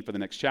 17 for the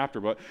next chapter,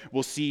 but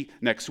we'll see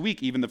next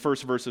week, even the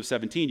first verse of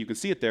 17, you can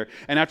see it there.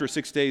 And after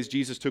 6 days,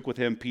 Jesus took with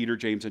him Peter,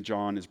 James, and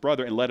John, his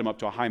brother, and led him up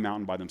to a high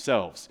mountain by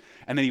themselves.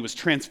 And then he was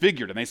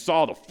transfigured, and they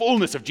saw the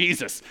fullness of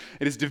Jesus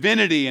and his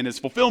divinity and his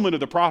fulfillment of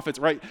the prophets,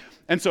 right?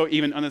 And so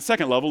even on the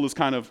second level is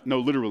kind of, no,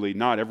 literally,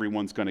 not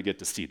everyone's going to get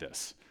to see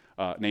this.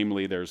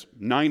 Namely, there's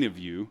 9 of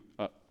you,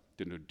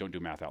 don't do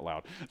math out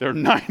loud. There are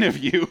 9 of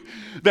you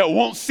that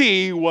won't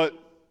see what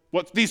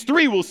these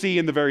 3 will see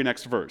in the very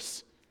next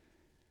verse.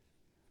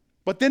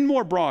 But then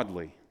more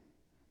broadly,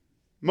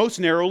 most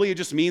narrowly, it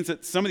just means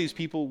that some of these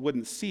people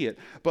wouldn't see it.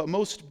 But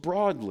most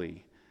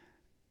broadly,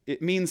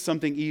 it means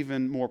something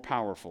even more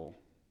powerful.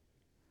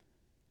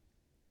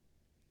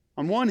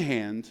 On one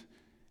hand,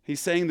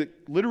 he's saying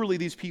that literally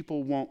these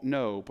people won't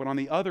know. But on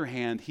the other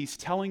hand, he's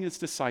telling his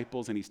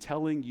disciples and he's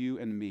telling you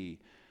and me,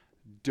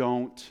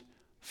 don't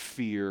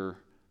fear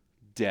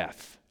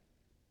death.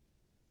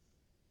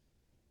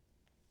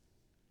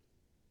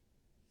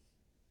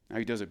 Now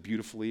he does it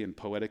beautifully and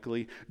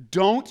poetically.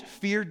 Don't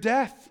fear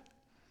death.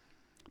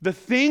 The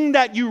thing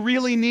that you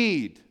really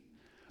need,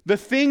 the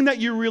thing that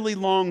you really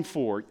long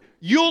for,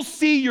 you'll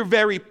see your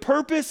very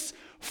purpose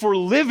for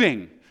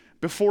living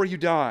before you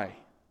die.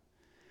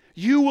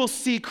 You will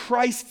see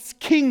Christ's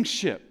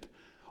kingship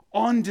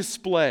on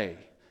display,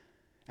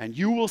 and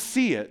you will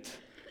see it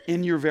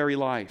in your very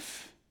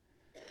life.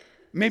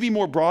 Maybe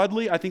more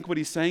broadly, I think what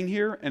he's saying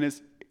here, and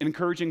is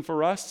encouraging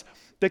for us,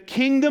 the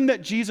kingdom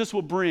that Jesus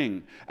will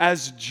bring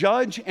as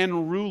judge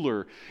and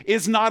ruler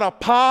is not a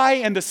pie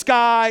in the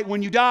sky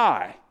when you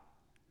die.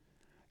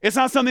 It's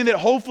not something that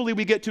hopefully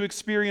we get to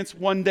experience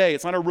one day.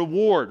 It's not a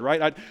reward,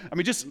 right?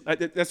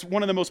 That's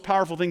one of the most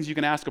powerful things you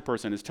can ask a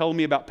person is tell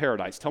me about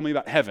paradise, tell me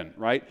about heaven,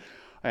 right?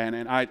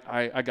 And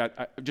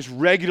I just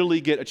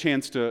regularly get a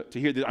chance to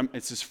hear this.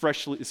 It's just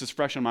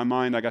fresh in my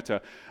mind. I got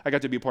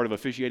to be a part of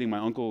officiating my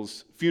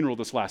uncle's funeral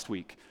this last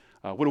week.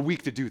 What a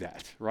week to do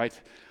that, right?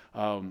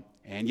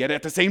 And yet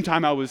at the same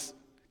time, I was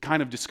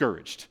kind of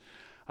discouraged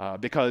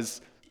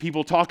because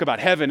people talk about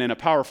heaven in a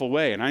powerful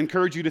way, and I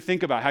encourage you to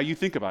think about how you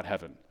think about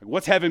heaven. Like,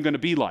 what's heaven going to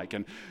be like?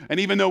 And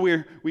even though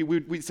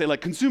we say like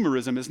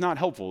consumerism is not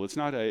helpful,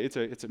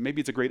 maybe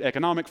it's a great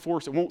economic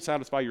force. It won't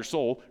satisfy your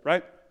soul,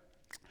 right?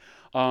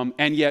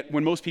 And yet,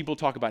 when most people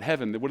talk about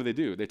heaven, what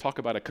do? They talk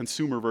about a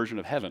consumer version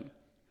of heaven.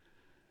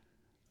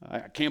 I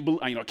can't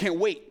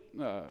wait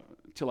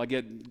till I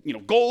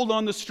get gold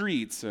on the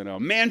streets and a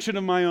mansion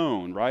of my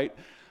own, right?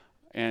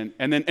 And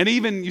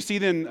even you see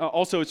then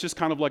also it's just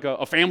kind of like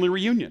a family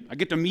reunion. I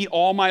get to meet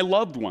all my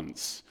loved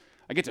ones.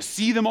 I get to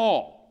see them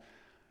all.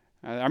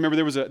 I remember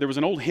there was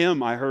an old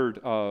hymn I heard.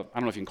 I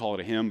don't know if you can call it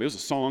a hymn, but it was a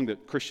song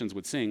that Christians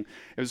would sing.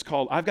 It was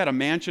called "I've Got a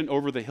Mansion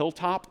Over the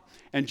Hilltop."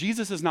 And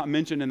Jesus is not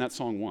mentioned in that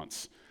song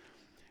once.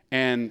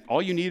 And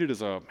all you needed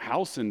is a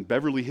house in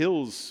Beverly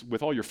Hills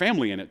with all your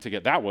family in it to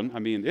get that one. I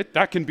mean,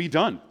 that can be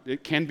done.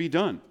 It can be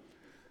done.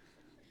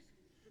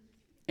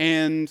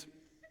 And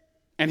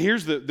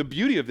here's the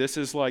beauty of this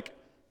is like,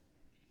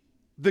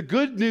 the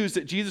good news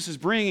that Jesus is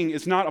bringing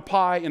is not a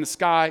pie in the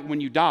sky when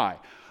you die.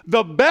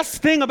 The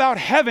best thing about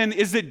heaven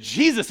is that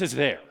Jesus is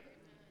there.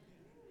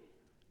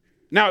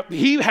 Now,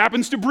 he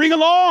happens to bring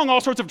along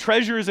all sorts of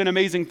treasures and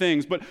amazing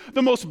things, but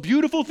the most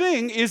beautiful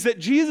thing is that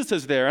Jesus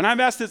is there. And I've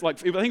asked this, I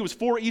think it was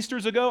 4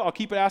 Easters ago. I'll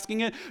keep asking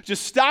it.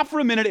 Just stop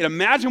for a minute and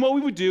imagine what we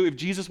would do if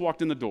Jesus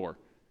walked in the door.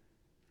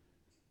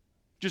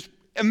 Just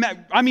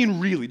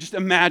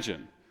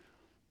imagine.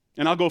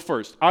 And I'll go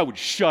first. I would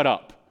shut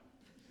up.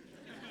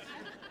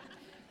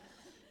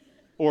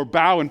 Or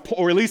bow,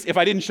 or at least if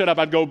I didn't shut up,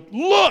 I'd go,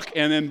 look,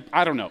 and then,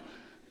 I don't know.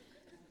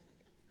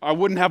 I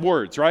wouldn't have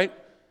words, right?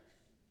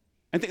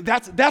 And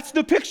that's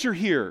the picture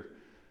here.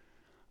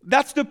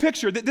 That's the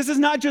picture. This is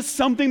not just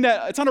something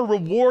it's not a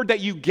reward that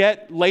you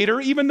get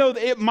later, even though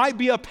it might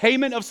be a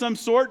payment of some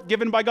sort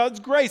given by God's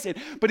grace.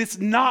 But it's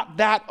not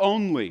that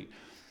only.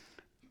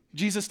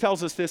 Jesus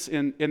tells us this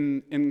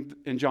in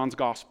John's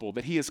gospel,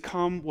 that he has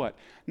come, what?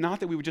 Not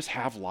that we would just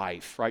have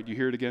life, right? You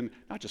hear it again,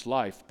 not just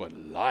life, but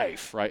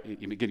life, right?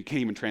 You can't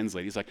even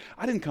translate. He's like,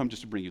 I didn't come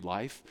just to bring you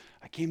life.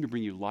 I came to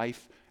bring you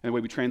life. And the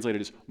way we translate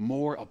it is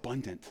more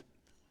abundant.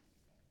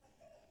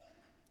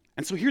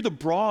 And so here's the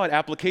broad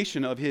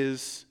application of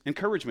his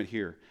encouragement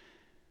here.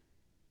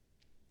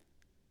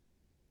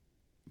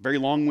 Very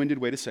long-winded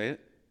way to say it.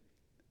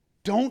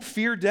 Don't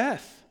fear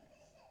death.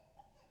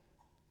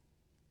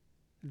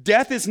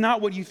 Death is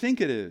not what you think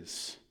it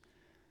is.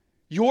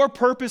 Your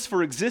purpose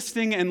for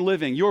existing and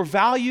living, your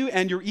value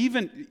and your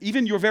even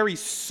your very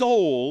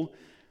soul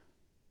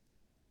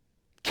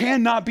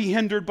cannot be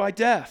hindered by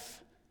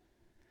death.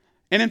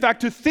 And in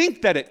fact, to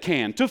think that it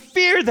can, to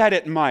fear that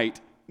it might,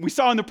 we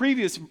saw in the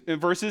previous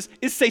verses,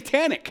 is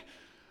satanic.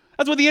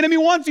 That's what the enemy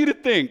wants you to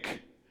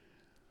think.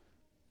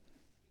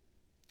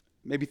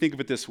 Maybe think of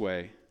it this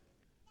way.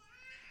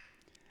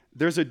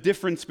 There's a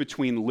difference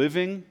between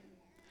living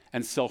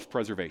and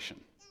self-preservation.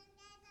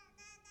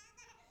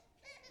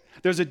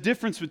 There's a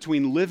difference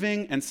between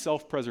living and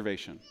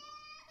self-preservation.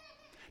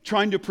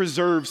 Trying to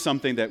preserve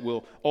something that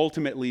will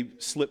ultimately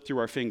slip through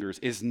our fingers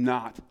is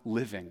not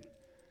living.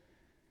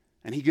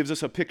 And he gives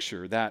us a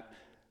picture that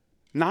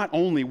not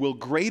only will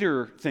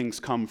greater things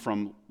come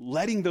from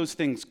letting those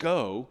things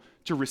go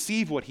to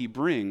receive what he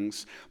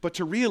brings, but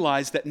to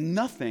realize that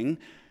nothing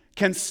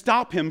can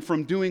stop him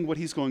from doing what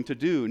he's going to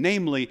do.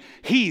 Namely,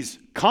 he's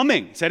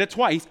coming. He said it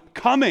twice,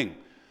 coming.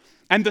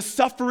 And the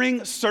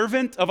suffering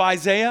servant of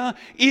Isaiah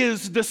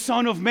is the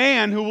Son of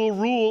Man who will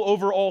rule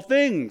over all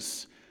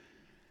things.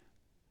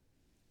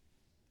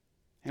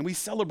 And we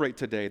celebrate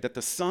today that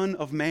the Son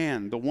of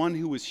Man, the one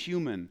who was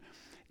human,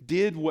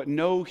 did what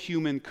no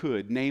human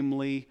could,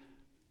 namely,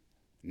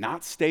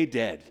 not stay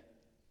dead.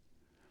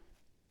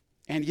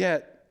 And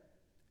yet,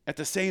 at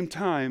the same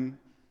time,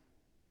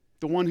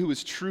 the one who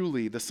is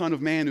truly the Son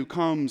of Man who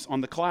comes on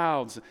the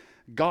clouds,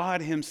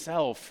 God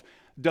himself,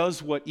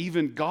 does what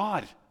even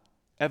God,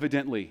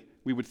 evidently,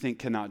 we would think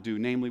cannot do,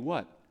 namely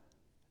what?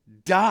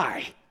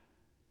 Die.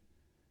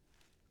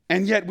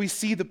 And yet we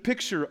see the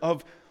picture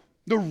of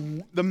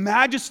the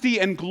majesty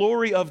and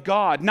glory of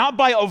God, not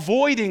by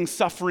avoiding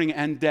suffering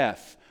and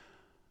death,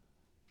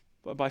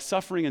 but by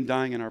suffering and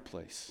dying in our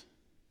place.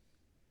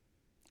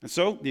 And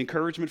so the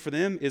encouragement for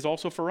them is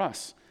also for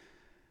us.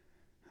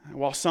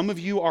 While some of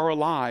you are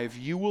alive,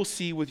 you will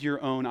see with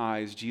your own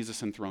eyes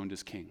Jesus enthroned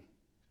as King.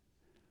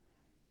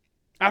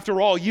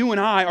 After all, you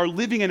and I are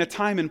living in a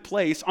time and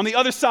place on the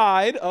other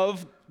side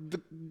of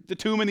the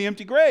tomb and the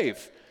empty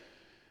grave.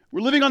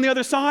 We're living on the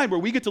other side where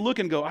we get to look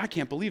and go, I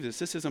can't believe this.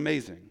 This is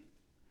amazing.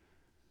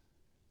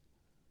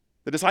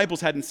 The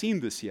disciples hadn't seen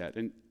this yet.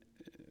 And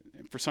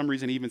for some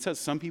reason, he even says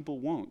some people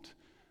won't.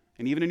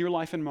 And even in your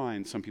life and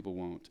mine, some people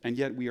won't. And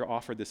yet we are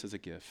offered this as a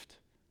gift.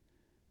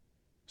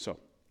 So,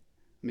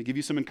 let me give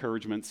you some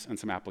encouragements and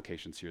some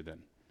applications here then.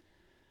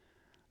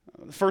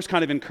 The first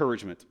kind of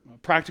encouragement,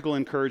 practical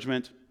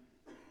encouragement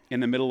in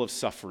the middle of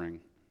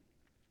suffering.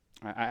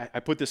 I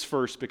put this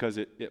first because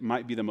it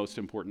might be the most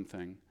important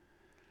thing.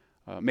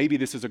 Maybe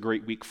this is a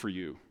great week for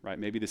you, right?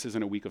 Maybe this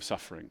isn't a week of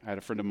suffering. I had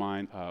a friend of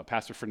mine, a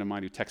pastor friend of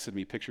mine, who texted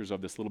me pictures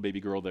of this little baby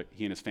girl that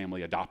he and his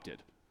family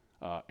adopted.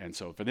 And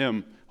so for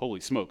them, holy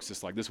smokes,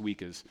 it's like this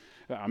week is,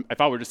 if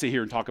I were to sit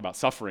here and talk about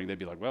suffering, they'd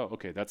be like, well,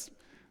 okay, that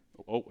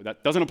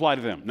doesn't apply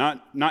to them,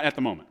 not at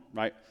the moment,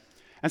 right?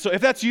 And so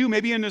if that's you,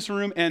 maybe in this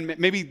room, and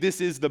maybe this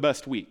is the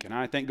best week, and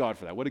I thank God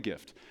for that, what a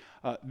gift.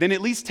 Then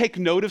at least take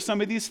note of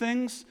some of these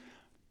things,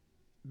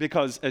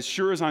 because as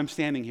sure as I'm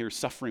standing here,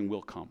 suffering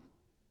will come.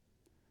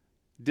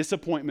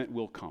 Disappointment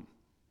will come.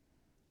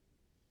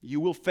 You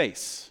will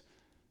face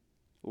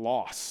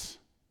loss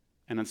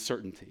and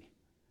uncertainty.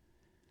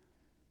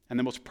 And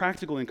the most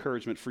practical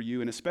encouragement for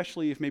you, and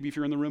especially if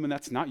you're in the room and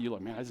that's not you,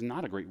 like, man, this is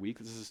not a great week.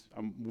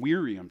 I'm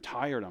weary, I'm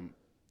tired, I'm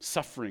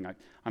suffering,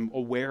 I'm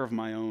aware of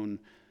my own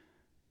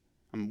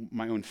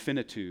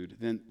finitude.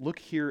 Then look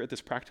here at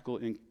this practical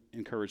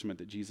encouragement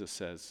that Jesus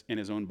says in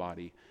his own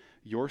body.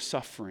 Your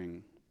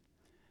suffering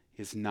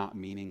is not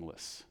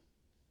meaningless.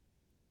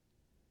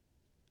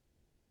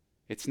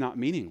 It's not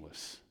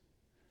meaningless.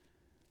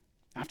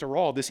 After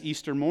all, this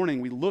Easter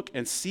morning, we look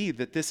and see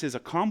that this is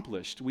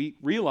accomplished. We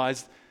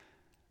realize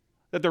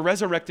that the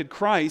resurrected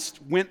Christ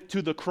went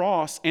to the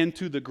cross and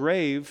to the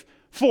grave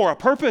for a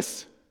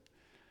purpose.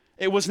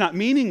 It was not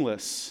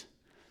meaningless.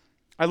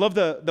 I love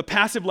the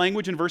passive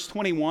language in verse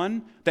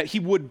 21, that he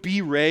would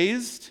be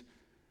raised.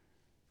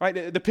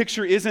 Right? The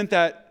picture isn't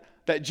that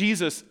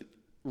Jesus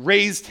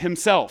raised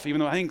himself, even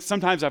though I think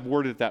sometimes I've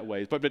worded it that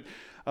way. But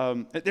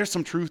there's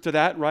some truth to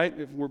that, right?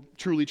 If we're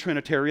truly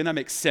Trinitarian, that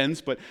makes sense.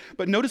 But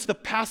notice the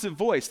passive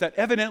voice, that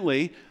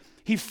evidently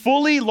he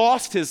fully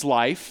lost his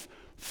life,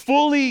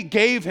 fully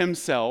gave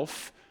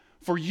himself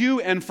for you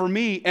and for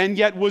me, and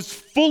yet was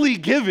fully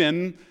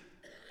given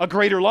a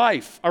greater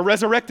life, a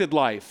resurrected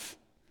life.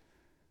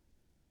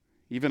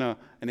 Even an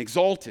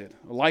exalted,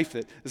 a life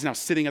that is now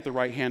sitting at the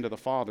right hand of the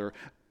Father.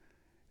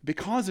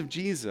 Because of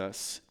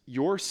Jesus,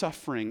 your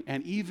suffering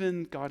and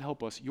even, God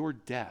help us, your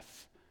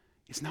death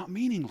is not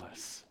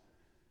meaningless.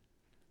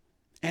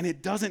 and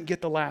it doesn't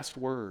get the last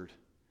word.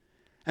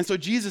 And so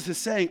Jesus is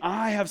saying,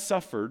 I have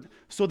suffered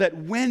so that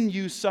when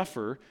you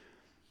suffer,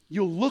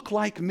 you'll look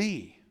like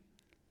me.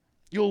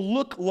 You'll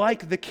look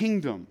like the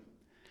kingdom.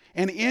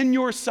 And in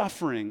your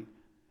suffering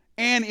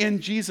and in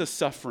Jesus'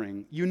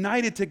 suffering,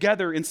 united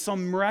together in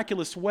some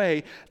miraculous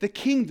way, the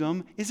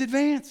kingdom is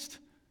advanced.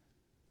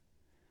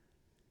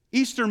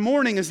 Easter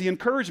morning is the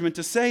encouragement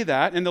to say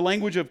that, in the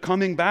language of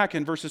coming back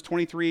in verses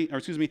 27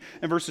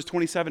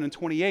 and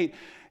 28,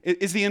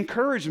 is the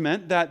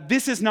encouragement that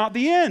this is not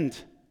the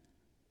end.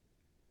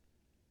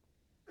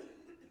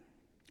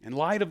 In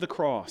light of the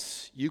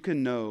cross, you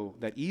can know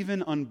that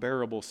even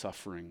unbearable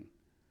suffering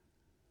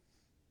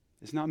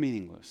is not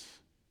meaningless.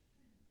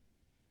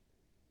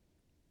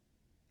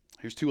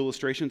 Here's two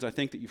illustrations I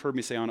think that you've heard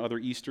me say on other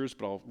Easters,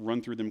 but I'll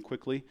run through them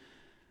quickly.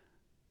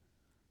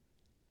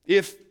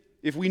 If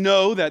we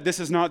know that this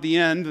is not the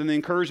end, then the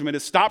encouragement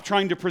is stop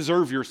trying to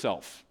preserve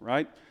yourself,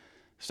 right?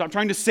 Stop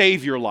trying to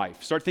save your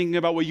life. Start thinking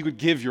about what you could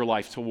give your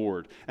life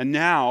toward. And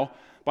now,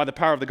 by the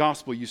power of the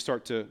gospel, you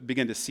start to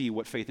begin to see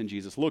what faith in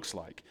Jesus looks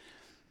like.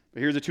 But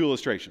here's the two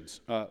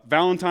illustrations.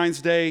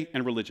 Valentine's Day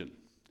and religion.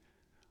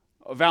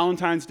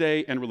 Valentine's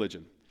Day and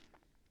religion.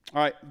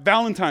 All right,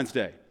 Valentine's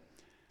Day.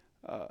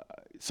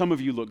 Some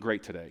of you look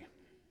great today.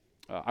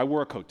 I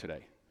wore a coat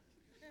today.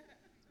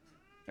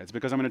 It's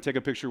because I'm going to take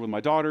a picture with my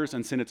daughters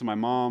and send it to my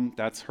mom.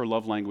 That's her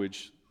love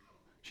language.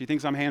 She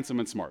thinks I'm handsome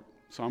and smart.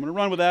 So I'm going to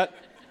run with that.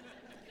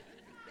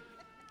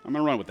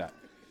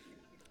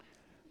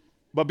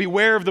 But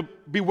beware of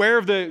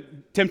the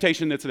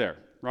temptation that's there,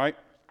 right?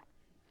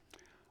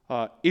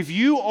 If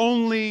you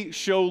only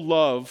show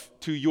love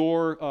to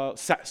your,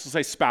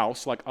 say,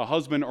 spouse, like a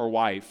husband or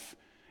wife,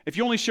 if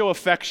you only show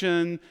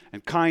affection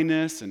and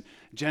kindness and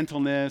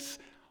gentleness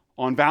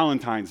on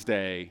Valentine's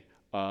Day,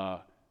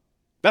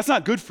 that's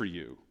not good for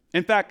you.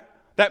 In fact,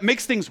 that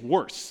makes things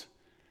worse.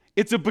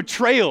 It's a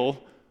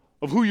betrayal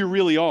of who you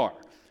really are.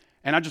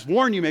 And I just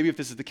warn you, maybe if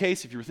this is the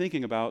case, if you're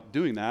thinking about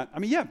doing that,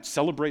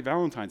 celebrate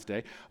Valentine's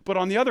Day. But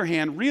on the other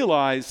hand,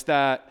 realize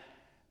that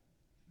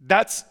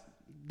that's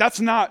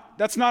not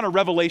a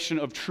revelation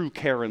of true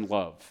care and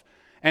love.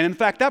 And in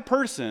fact, that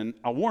person,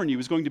 I'll warn you,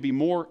 is going to be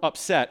more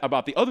upset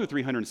about the other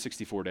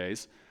 364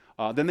 days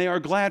than they are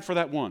glad for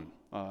that one.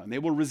 And they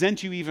will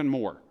resent you even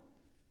more,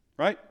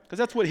 right? Because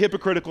that's what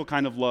hypocritical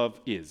kind of love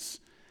is.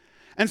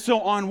 And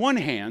so on one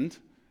hand,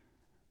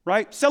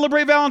 right,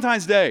 celebrate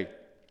Valentine's Day,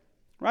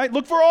 right?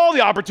 Look for all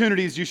the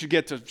opportunities you should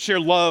get to share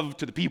love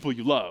to the people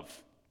you love.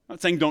 I'm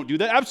not saying don't do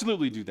that.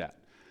 Absolutely do that.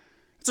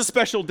 It's a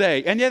special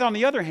day. And yet on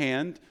the other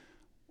hand,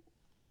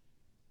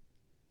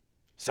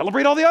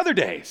 celebrate all the other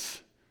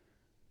days.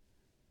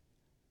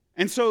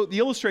 And so the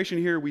illustration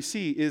here we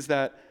see is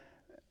that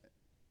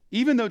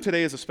even though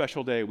today is a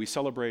special day, we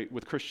celebrate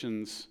with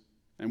Christians,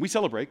 and we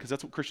celebrate because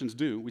that's what Christians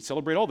do. We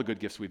celebrate all the good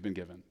gifts we've been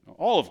given,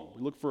 all of them.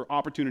 We look for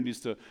opportunities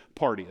to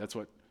party. That's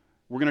what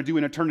we're going to do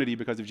in eternity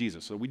because of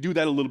Jesus. So we do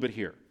that a little bit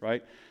here,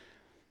 right?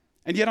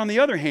 And yet on the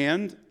other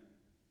hand,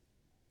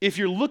 if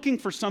you're looking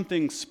for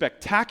something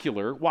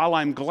spectacular, while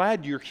I'm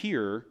glad you're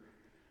here,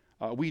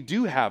 we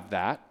do have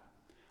that.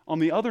 On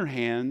the other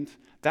hand,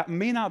 that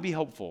may not be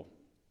helpful.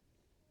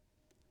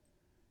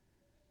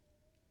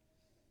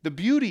 The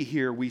beauty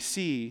here we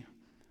see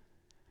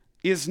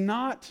is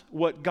not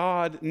what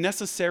God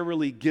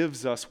necessarily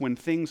gives us when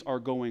things are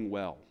going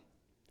well.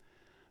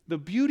 The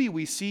beauty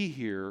we see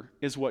here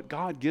is what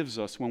God gives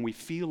us when we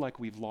feel like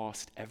we've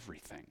lost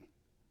everything.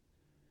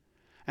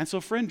 And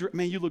so, friend,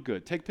 man, you look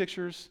good. Take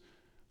pictures,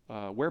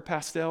 wear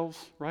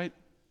pastels, right?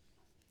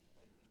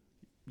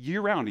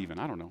 Year-round even,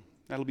 I don't know.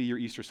 That'll be your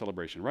Easter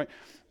celebration, right?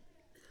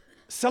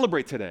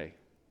 Celebrate today.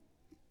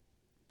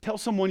 Tell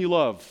someone you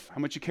love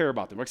how much you care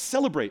about them. Like,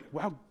 celebrate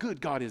how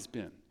good God has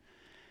been.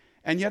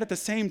 And yet at the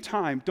same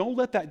time, don't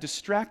let that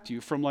distract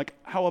you from like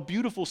how a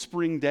beautiful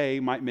spring day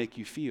might make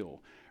you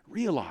feel.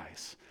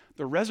 Realize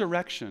the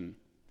resurrection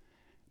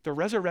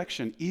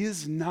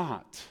is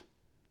not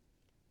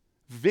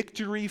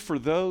victory for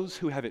those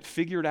who have it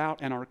figured out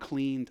and are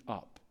cleaned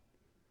up.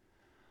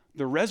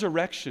 The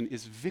resurrection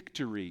is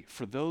victory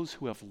for those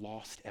who have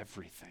lost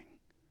everything.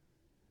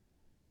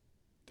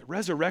 The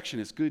resurrection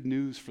is good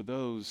news for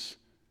those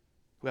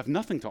who have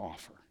nothing to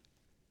offer,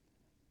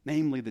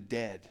 namely the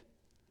dead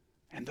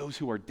and those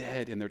who are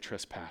dead in their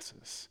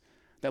trespasses.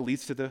 That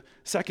leads to the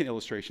second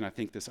illustration, I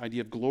think, this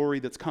idea of glory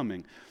that's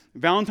coming.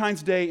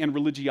 Valentine's Day and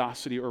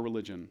religiosity or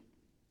religion.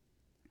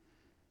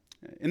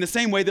 In the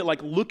same way that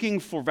like looking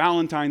for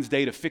Valentine's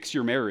Day to fix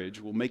your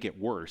marriage will make it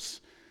worse,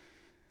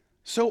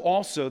 so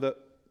also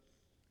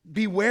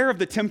beware of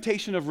the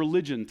temptation of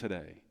religion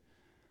today.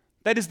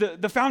 That is,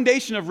 the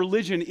foundation of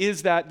religion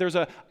is that there's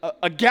a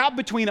gap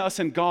between us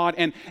and God,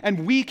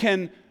 and we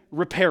can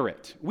repair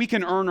it. We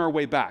can earn our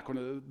way back.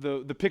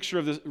 The picture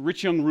of the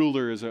rich young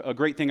ruler is a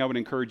great thing I would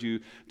encourage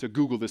you to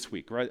Google this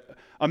week, right?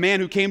 A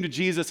man who came to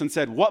Jesus and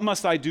said, "What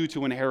must I do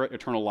to inherit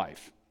eternal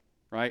life?"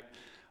 Right?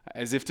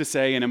 As if to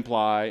say and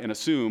imply and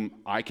assume,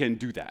 I can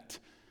do that.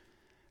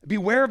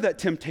 Beware of that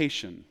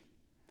temptation.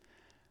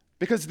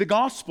 Because the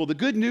gospel, the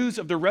good news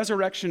of the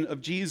resurrection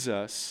of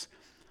Jesus,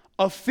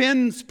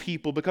 offends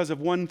people because of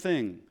one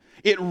thing.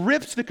 It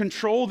rips the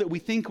control that we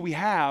think we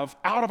have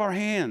out of our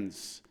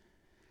hands.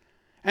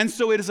 And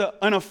so it is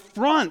an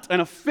affront, an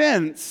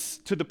offense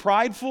to the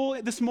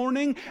prideful this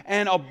morning,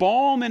 and a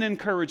balm and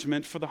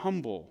encouragement for the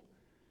humble.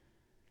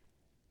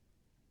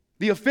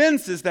 The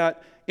offense is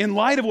that in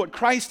light of what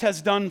Christ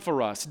has done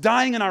for us,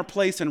 dying in our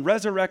place and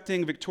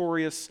resurrecting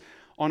victorious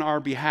on our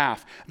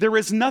behalf, there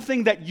is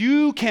nothing that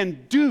you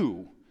can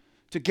do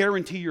to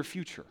guarantee your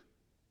future.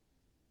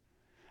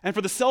 And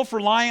for the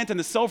self-reliant and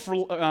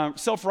the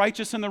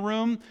self-righteous in the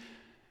room,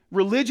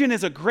 religion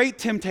is a great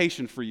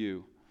temptation for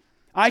you.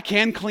 I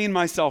can clean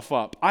myself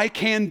up. I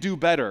can do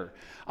better.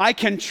 I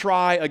can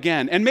try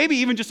again. And maybe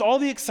even just all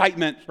the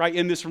excitement right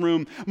in this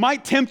room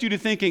might tempt you to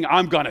thinking,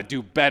 I'm going to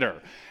do better.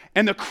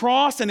 And the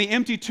cross and the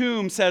empty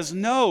tomb says,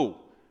 no.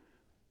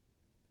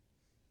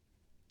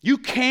 You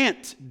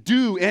can't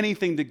do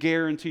anything to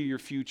guarantee your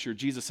future.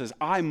 Jesus says,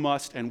 I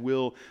must and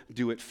will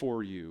do it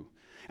for you.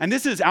 And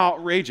this is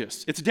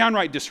outrageous. It's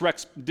downright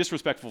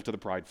disrespectful to the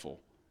prideful.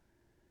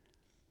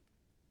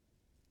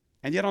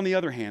 And yet, on the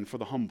other hand, for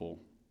the humble,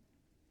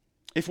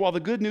 if while the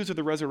good news of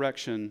the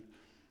resurrection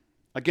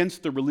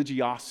against the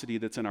religiosity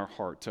that's in our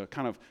heart to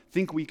kind of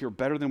think we are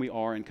better than we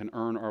are and can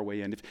earn our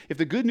way in, if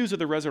the good news of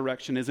the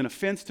resurrection is an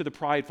offense to the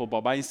prideful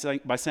by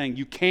saying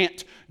you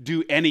can't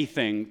do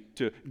anything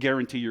to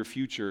guarantee your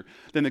future,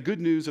 then the good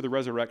news of the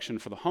resurrection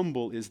for the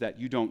humble is that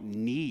you don't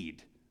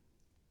need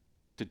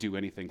to do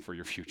anything for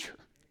your future.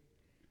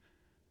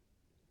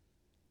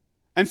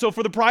 And so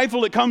for the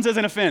prideful, it comes as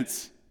an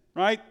offense,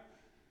 right?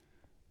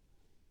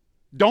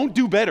 Don't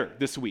do better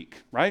this week,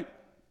 right?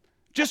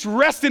 Just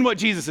rest in what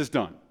Jesus has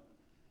done.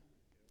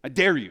 I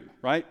dare you,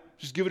 right?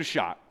 Just give it a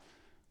shot.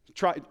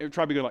 Try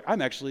to be like,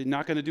 I'm actually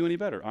not going to do any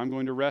better. I'm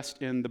going to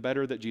rest in the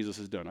better that Jesus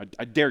has done.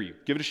 I dare you.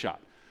 Give it a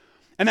shot.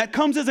 And that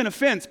comes as an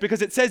offense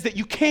because it says that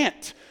you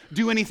can't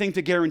do anything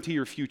to guarantee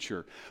your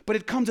future. But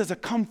it comes as a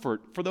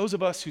comfort for those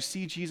of us who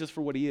see Jesus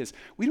for what he is.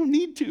 We don't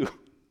need to.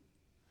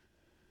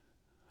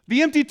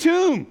 The empty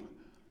tomb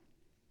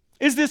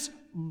is this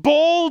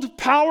bold,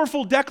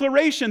 powerful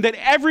declaration that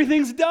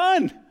everything's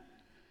done.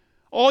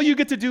 All you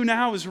get to do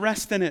now is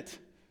rest in it.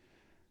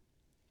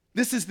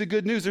 This is the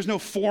good news. There's no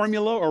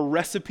formula or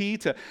recipe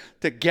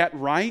to get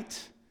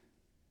right.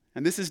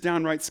 And this is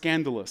downright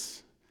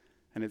scandalous.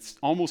 And it's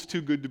almost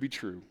too good to be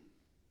true.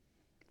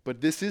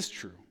 But this is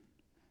true.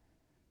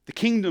 The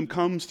kingdom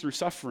comes through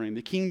suffering.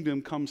 The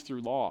kingdom comes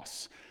through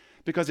loss.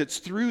 Because it's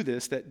through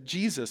this that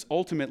Jesus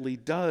ultimately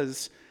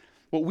does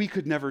what we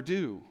could never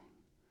do.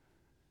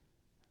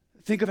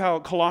 Think of how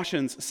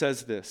Colossians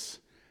says this.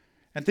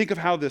 And think of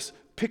how this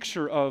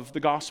picture of the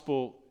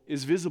gospel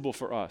is visible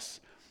for us.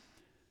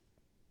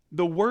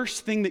 The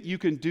worst thing that you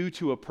can do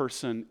to a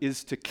person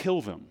is to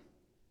kill them.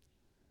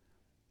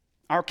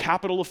 Our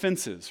capital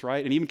offenses,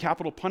 right, and even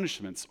capital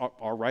punishments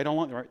are right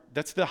on. Right?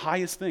 That's the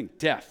highest thing.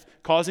 Death,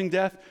 causing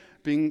death,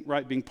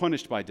 being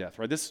punished by death.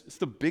 Right, this is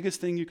the biggest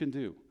thing you can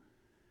do.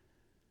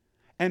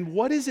 And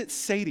what does it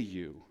say to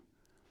you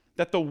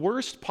that the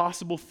worst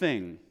possible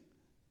thing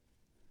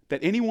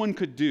that anyone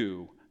could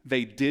do,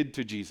 they did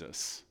to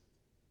Jesus?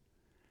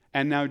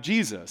 And now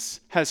Jesus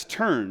has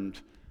turned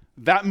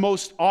that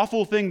most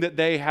awful thing that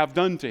they have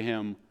done to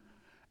him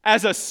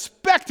as a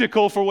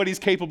spectacle for what he's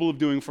capable of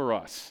doing for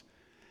us.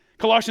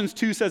 Colossians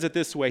 2 says it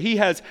this way: he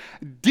has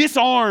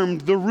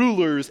disarmed the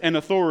rulers and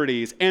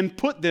authorities and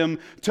put them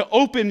to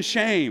open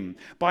shame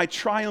by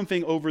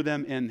triumphing over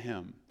them in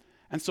him.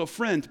 And so,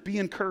 friend, be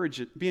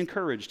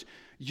encouraged.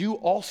 You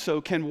also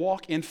can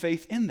walk in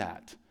faith in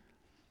that.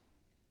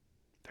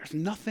 There's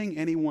nothing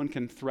anyone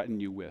can threaten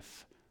you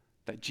with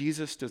that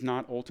Jesus does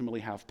not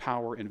ultimately have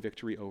power and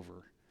victory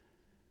over.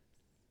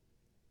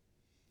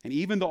 And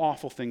even the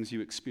awful things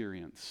you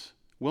experience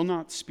will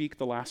not speak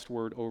the last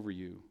word over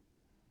you.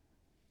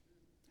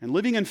 And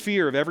living in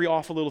fear of every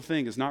awful little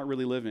thing is not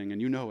really living,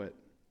 and you know it.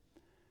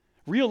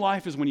 Real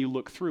life is when you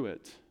look through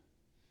it.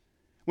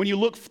 When you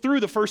look through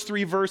the first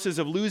 3 verses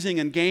of losing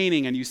and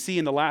gaining, and you see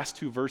in the last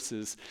 2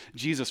 verses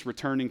Jesus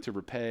returning to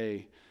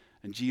repay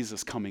and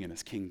Jesus coming in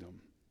his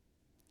kingdom.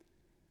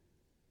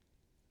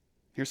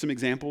 Here's some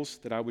examples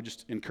that I would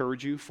just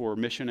encourage you for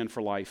mission and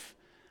for life.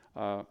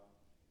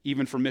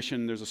 Even for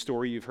mission, there's a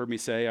story you've heard me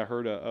say. I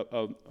heard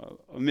a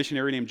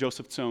missionary named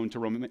Joseph Tson to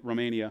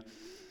Romania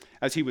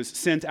as he was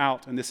sent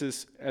out. And this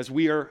is, as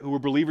we are, who are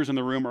believers in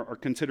the room, are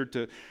considered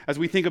to, as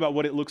we think about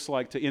what it looks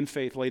like to, in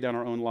faith, lay down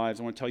our own lives.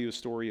 I want to tell you a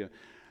story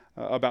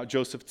about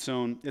Joseph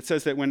Tson. It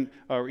says that when,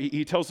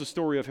 he tells the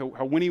story of how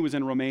when he was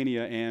in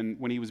Romania and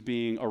when he was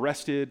being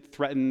arrested,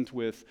 threatened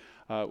with,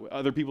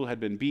 other people had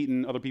been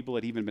beaten, other people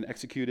had even been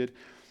executed.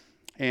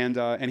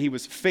 And he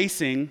was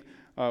facing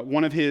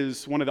one of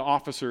the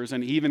officers,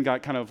 and he even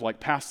got kind of like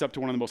passed up to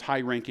one of the most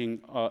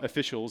high-ranking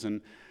officials.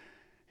 And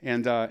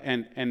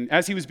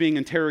as he was being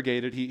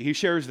interrogated, he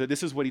shares that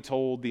this is what he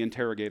told the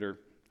interrogator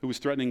who was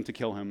threatening to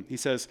kill him. He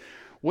says,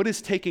 "What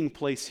is taking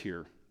place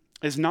here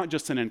is not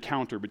just an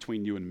encounter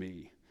between you and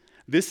me.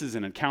 This is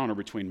an encounter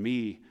between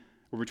me,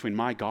 or between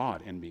my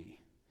God and me.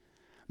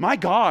 My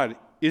God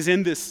is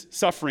in this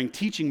suffering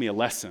teaching me a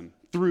lesson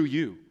through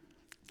you.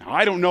 Now,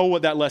 I don't know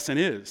what that lesson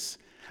is.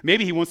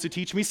 Maybe he wants to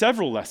teach me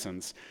several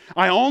lessons.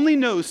 I only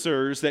know,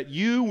 sirs, that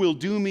you will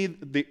do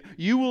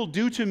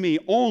to me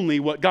only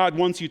what God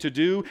wants you to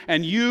do,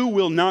 and you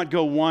will not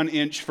go 1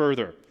 inch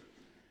further,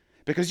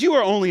 because you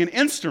are only an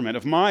instrument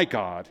of my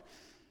God.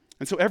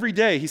 And so every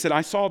day, he said,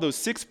 I saw those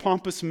 6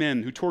 pompous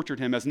men who tortured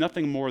him as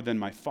nothing more than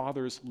my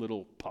father's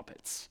little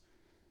puppets.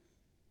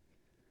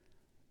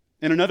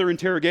 In another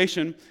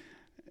interrogation,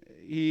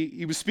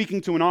 he was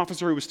speaking to an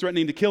officer who was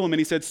threatening to kill him, and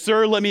he said,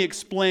 Sir, let me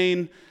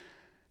explain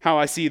how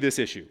I see this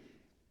issue.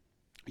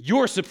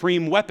 Your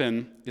supreme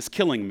weapon is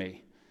killing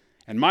me,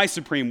 and my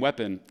supreme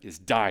weapon is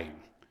dying.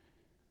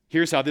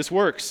 Here's how this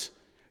works.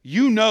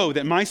 You know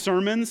that my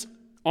sermons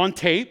on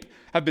tape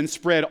have been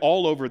spread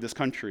all over this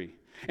country.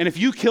 And if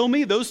you kill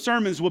me, those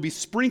sermons will be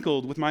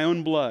sprinkled with my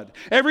own blood.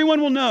 Everyone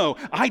will know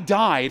I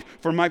died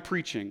for my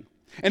preaching.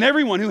 And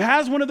everyone who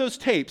has one of those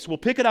tapes will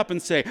pick it up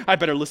and say, I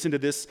better listen to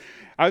this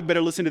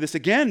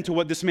again, to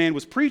what this man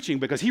was preaching,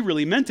 because he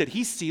really meant it.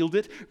 He sealed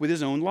it with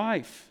his own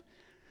life.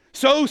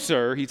 So,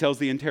 sir, he tells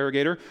the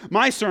interrogator,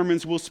 my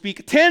sermons will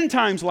speak 10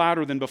 times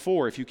louder than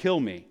before if you kill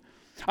me.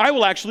 I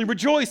will actually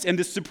rejoice in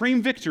this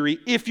supreme victory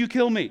if you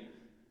kill me.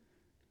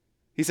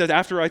 He says,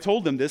 after I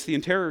told them this, the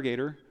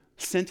interrogator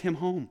sent him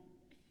home.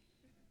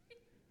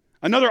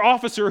 Another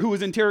officer who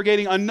was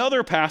interrogating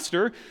another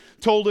pastor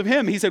told of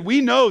him, he said,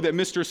 we know that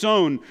Mr.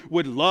 Sohn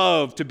would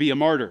love to be a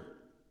martyr,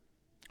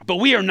 but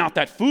we are not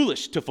that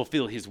foolish to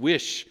fulfill his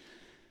wish.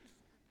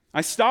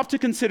 I stopped to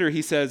consider,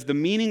 he says, the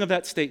meaning of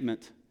that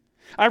statement.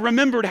 I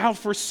remembered how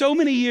for so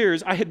many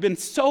years I had been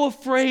so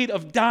afraid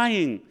of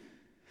dying.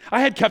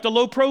 I had kept a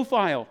low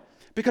profile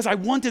because I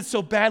wanted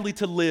so badly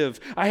to live.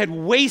 I had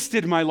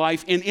wasted my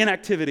life in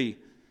inactivity.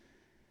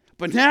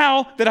 But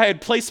now that I had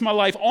placed my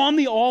life on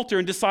the altar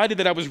and decided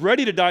that I was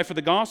ready to die for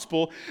the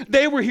gospel,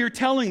 they were here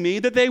telling me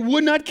that they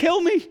would not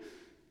kill me.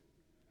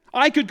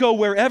 I could go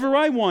wherever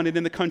I wanted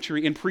in the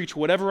country and preach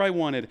whatever I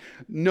wanted,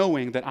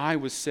 knowing that I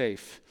was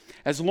safe.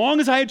 As long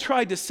as I had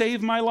tried to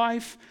save my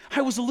life,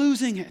 I was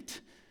losing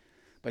it.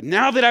 But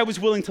now that I was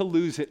willing to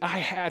lose it, I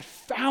had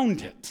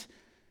found it.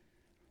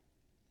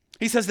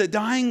 He says that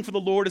dying for the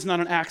Lord is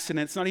not an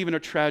accident. It's not even a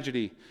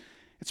tragedy.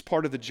 It's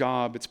part of the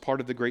job. It's part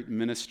of the great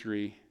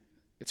ministry.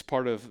 It's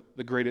part of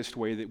the greatest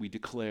way that we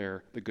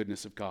declare the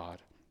goodness of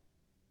God.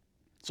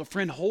 So,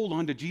 friend, hold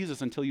on to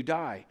Jesus until you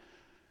die.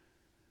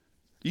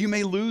 You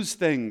may lose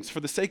things for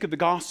the sake of the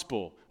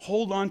gospel.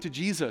 Hold on to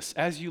Jesus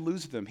as you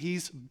lose them.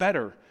 He's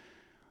better.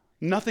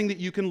 Nothing that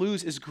you can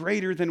lose is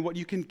greater than what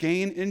you can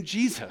gain in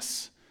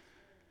Jesus.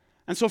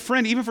 And so,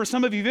 friend, even for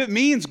some of you, if it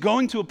means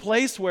going to a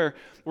place where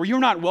you're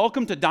not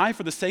welcome to die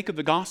for the sake of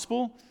the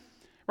gospel,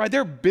 right?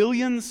 There are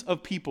billions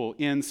of people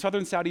in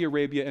southern Saudi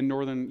Arabia and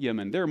northern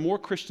Yemen. There are more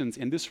Christians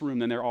in this room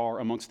than there are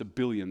amongst the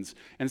billions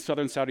in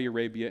southern Saudi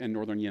Arabia and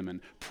northern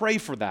Yemen. Pray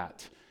for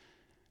that,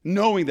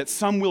 knowing that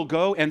some will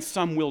go and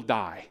some will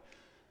die.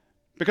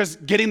 Because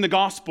getting the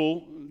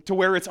gospel to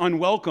where it's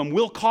unwelcome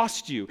will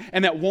cost you,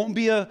 and that won't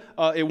be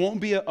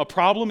a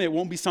problem. It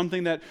won't be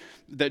something that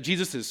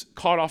Jesus is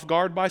caught off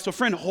guard by. So,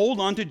 friend, hold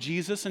on to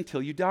Jesus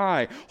until you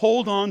die.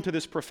 Hold on to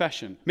this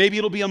profession. Maybe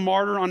it'll be a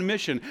martyr on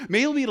mission.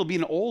 Maybe it'll be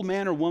an old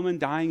man or woman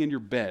dying in your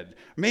bed.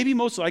 Maybe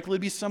most likely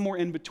it'll be somewhere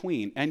in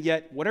between. And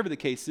yet, whatever the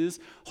case is,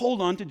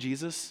 hold on to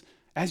Jesus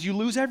as you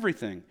lose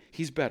everything.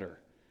 He's better.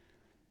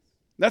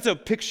 That's a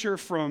picture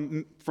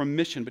from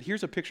mission, but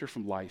here's a picture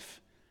from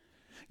life.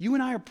 You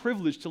and I are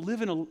privileged to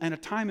live in a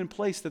time and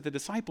place that the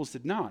disciples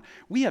did not.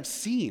 We have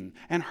seen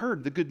and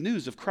heard the good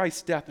news of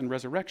Christ's death and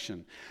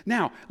resurrection.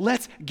 Now,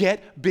 let's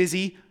get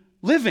busy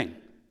living.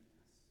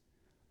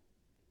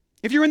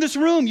 If you're in this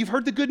room, you've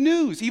heard the good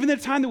news, even at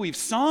the time that we've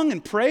sung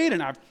and prayed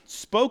and I've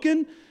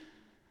spoken,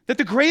 that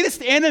the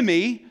greatest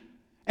enemy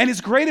and his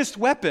greatest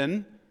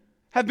weapon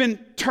have been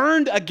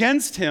turned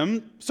against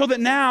him, so that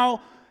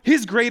now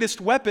his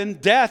greatest weapon,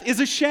 death, is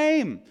a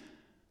shame.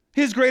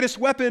 His greatest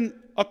weapon,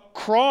 a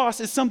cross,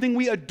 is something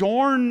we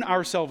adorn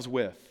ourselves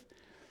with.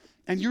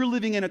 And you're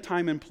living in a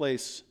time and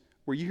place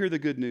where you hear the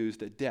good news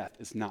that death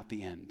is not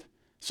the end.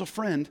 So,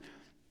 friend,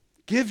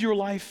 give your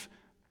life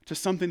to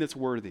something that's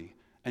worthy,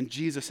 and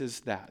Jesus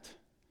is that.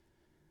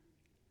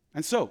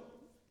 And so,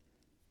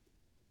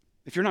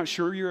 if you're not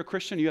sure you're a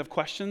Christian, you have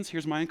questions,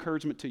 here's my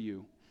encouragement to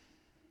you.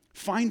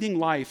 Finding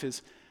life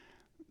is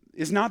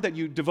not that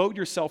you devote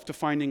yourself to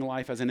finding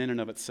life as an in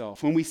and of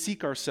itself. When we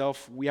seek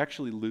ourselves, we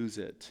actually lose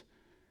it.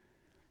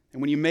 And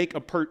when you make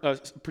a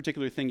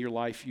particular thing your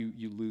life,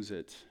 you lose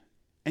it.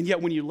 And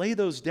yet when you lay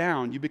those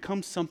down, you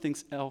become something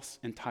else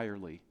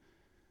entirely.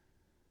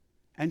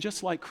 And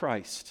just like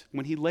Christ,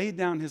 when he laid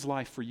down his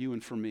life for you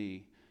and for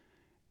me,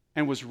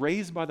 and was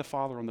raised by the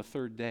Father on the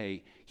third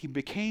day, he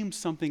became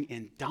something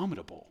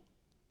indomitable.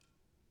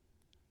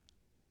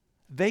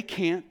 They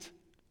can't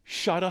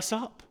shut us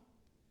up.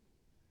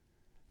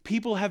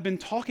 People have been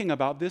talking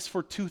about this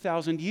for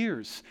 2,000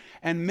 years,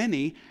 and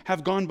many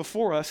have gone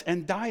before us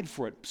and died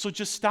for it. So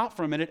just stop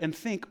for a minute and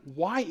think,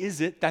 why is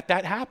it that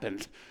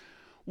happened?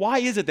 Why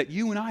is it that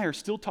you and I are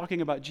still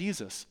talking about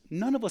Jesus?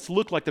 None of us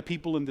look like the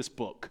people in this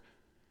book.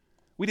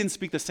 We didn't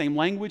speak the same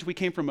language.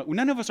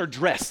 None of us are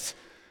dressed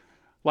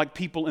like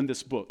people in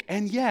this book.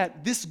 And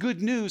yet, this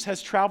good news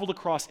has traveled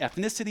across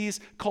ethnicities,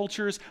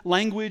 cultures,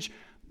 language,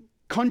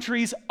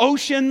 countries,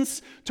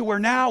 oceans, to where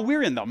now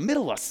we're in the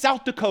middle of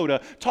South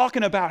Dakota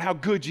talking about how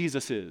good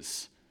Jesus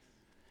is.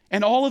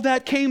 And all of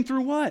that came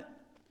through what?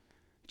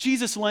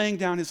 Jesus laying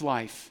down his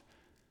life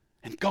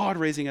and God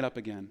raising it up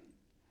again.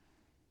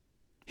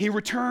 He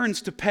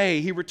returns to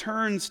pay. He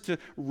returns to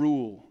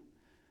rule.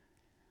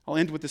 I'll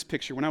end with this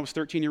picture. When I was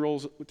 13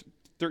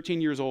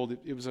 years old,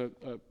 it was a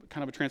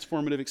kind of a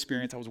transformative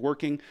experience. I was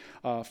working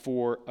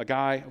for a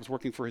guy. I was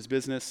working for his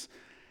business.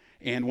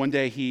 And one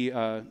day he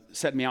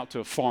set me out to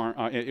a farm.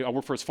 I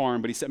worked for his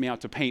farm, but he set me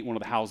out to paint one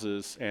of the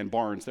houses and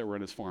barns that were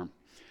in his farm.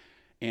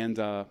 And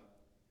I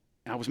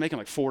was making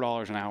like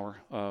 $4 an hour.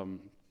 And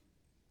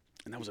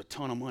that was a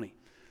ton of money.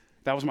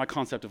 That was my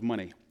concept of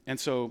money. And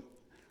so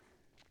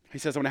he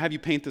says, I'm going to have you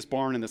paint this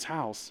barn and this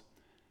house.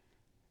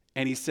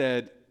 And he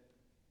said,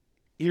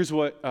 here's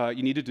what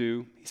you need to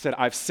do. He said,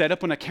 I've set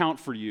up an account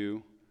for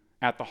you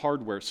at the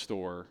hardware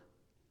store.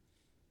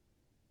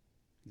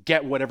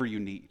 Get whatever you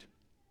need.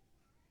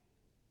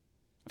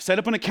 I've set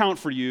up an account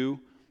for you.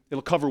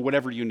 It'll cover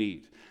whatever you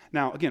need.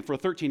 Now, again, for a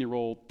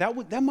 13-year-old,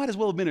 that might as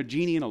well have been a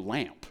genie in a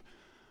lamp.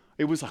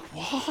 It was like,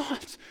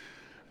 what?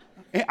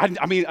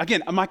 I mean,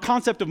 again, my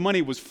concept of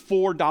money was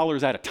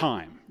 $4 at a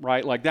time,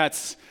 right? Like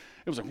it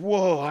was like,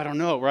 whoa, I don't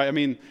know, right? I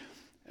mean,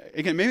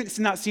 again, maybe it's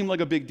not seem like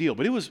a big deal,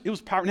 but it was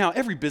power. Now,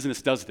 every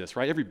business does this,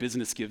 right? Every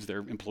business gives their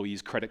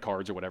employees credit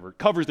cards or whatever,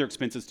 covers their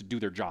expenses to do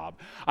their job.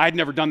 I had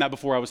never done that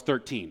before I was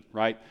 13,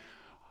 right?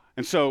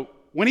 And so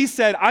when he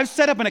said, I've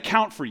set up an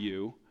account for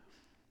you,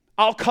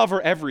 I'll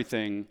cover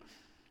everything,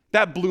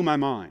 that blew my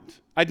mind.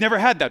 I'd never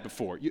had that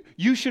before.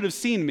 You should have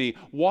seen me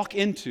walk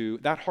into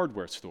that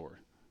hardware store.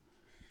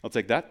 I'll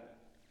take that.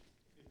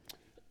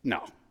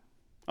 No,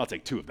 I'll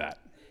take 2 of that.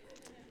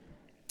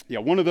 Yeah,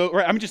 one of those.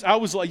 Right? I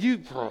was like,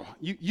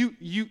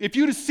 if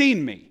you'd have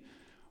seen me,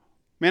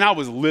 man, I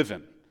was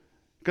living.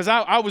 Because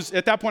I was,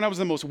 at that point, I was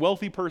the most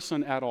wealthy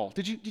person at all.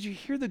 Did you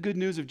hear the good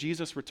news of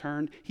Jesus'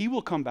 return? He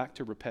will come back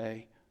to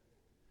repay.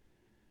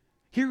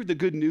 Hear the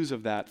good news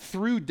of that.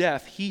 Through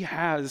death, he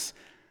has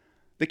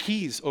the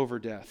keys over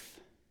death.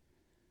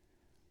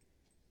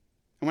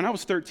 And when I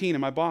was 13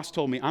 and my boss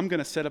told me, I'm going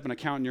to set up an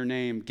account in your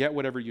name, get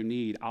whatever you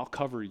need, I'll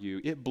cover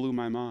you, it blew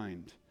my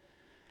mind.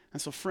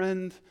 And so,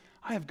 friend,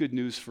 I have good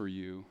news for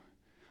you.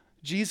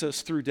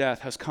 Jesus, through death,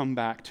 has come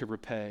back to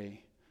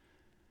repay.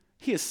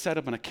 He has set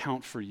up an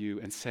account for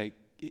you and say,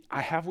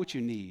 I have what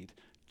you need.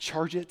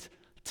 Charge it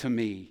to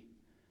me.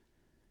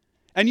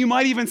 And you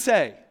might even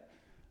say,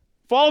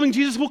 following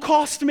Jesus will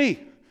cost me.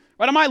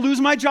 Right? I might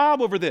lose my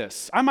job over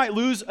this. I might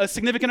lose a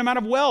significant amount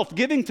of wealth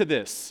giving to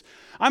this.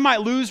 I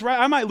might lose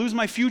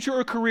my future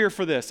or career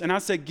for this. And I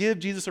say, give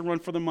Jesus a run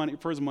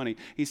for his money.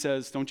 He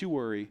says, don't you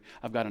worry.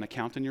 I've got an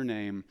account in your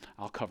name.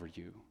 I'll cover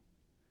you.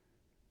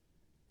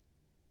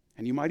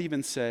 And you might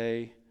even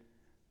say,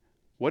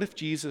 what if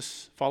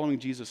following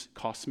Jesus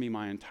costs me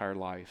my entire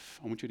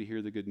life? I want you to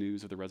hear the good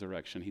news of the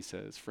resurrection. He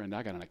says, friend,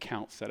 I got an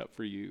account set up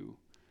for you.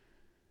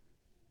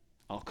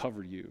 I'll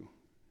cover you.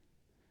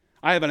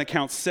 I have an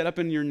account set up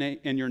in your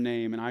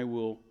name, and I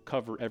will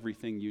cover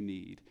everything you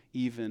need,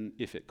 even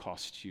if it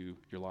costs you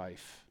your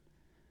life.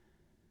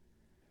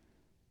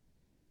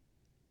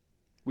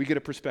 We get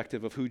a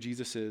perspective of who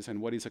Jesus is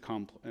and what he's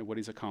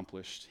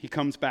accomplished. He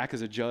comes back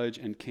as a judge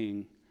and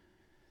king,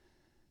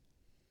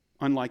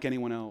 unlike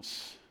anyone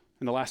else.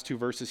 In the last 2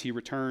 verses, he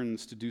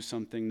returns to do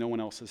something no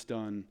one else has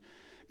done.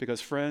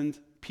 Because, friend,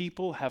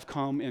 people have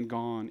come and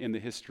gone in the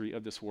history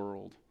of this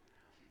world.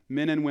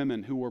 Men and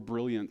women who were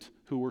brilliant,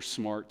 who were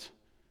smart.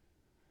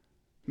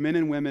 Men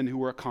and women who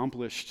were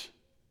accomplished.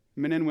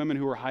 Men and women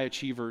who were high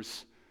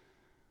achievers.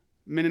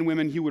 Men and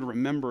women you would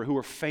remember, who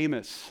were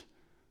famous,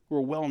 who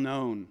were well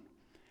known.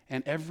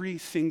 And every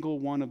single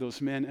one of those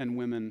men and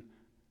women,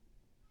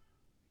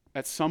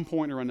 at some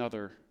point or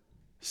another,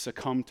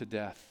 succumbed to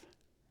death.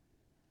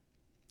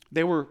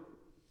 They were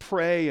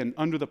prey and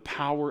under the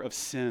power of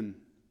sin.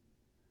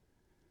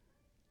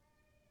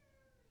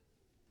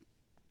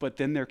 But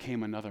then there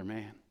came another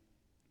man.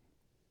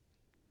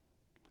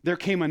 There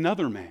came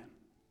another man.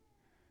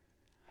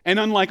 And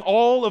unlike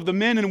all of the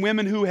men and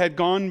women who had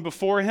gone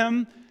before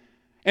him,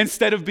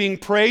 instead of being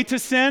prey to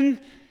sin,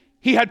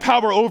 he had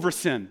power over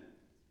sin.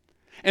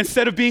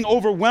 Instead of being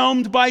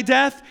overwhelmed by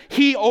death,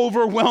 he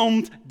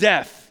overwhelmed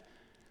death.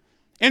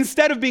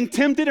 Instead of being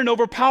tempted and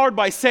overpowered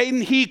by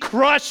Satan, he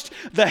crushed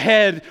the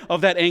head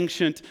of that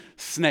ancient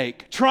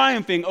snake,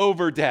 triumphing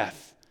over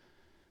death.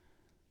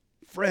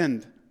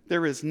 Friend,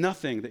 there is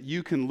nothing that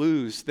you can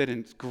lose that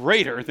is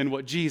greater than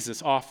what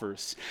Jesus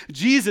offers.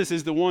 Jesus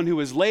is the one who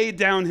has laid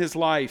down his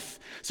life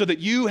so that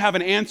you have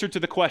an answer to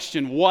the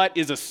question, what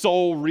is a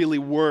soul really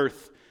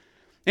worth?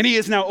 And he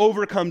has now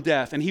overcome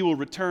death, and he will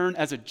return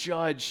as a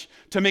judge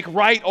to make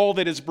right all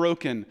that is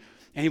broken.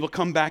 And he will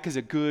come back as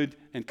a good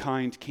and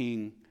kind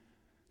king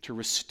to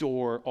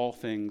restore all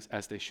things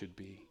as they should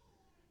be.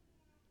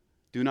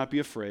 Do not be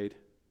afraid.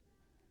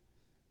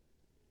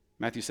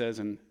 Matthew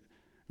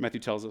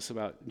tells us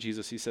about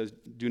Jesus. He says,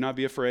 do not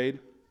be afraid.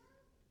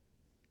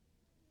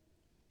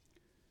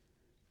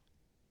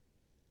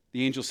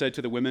 The angel said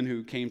to the women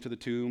who came to the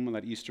tomb on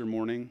that Easter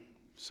morning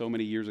so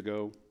many years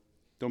ago,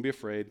 don't be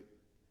afraid.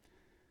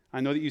 I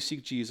know that you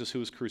seek Jesus who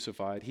was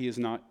crucified. He is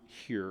not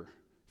here,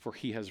 for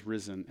he has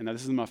risen. And now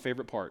this is my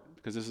favorite part,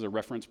 because this is a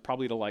reference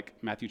probably to like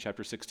Matthew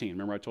chapter 16.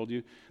 Remember I told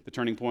you the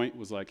turning point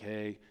was like,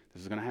 hey,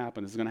 this is going to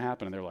happen, this is going to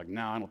happen. And they're like,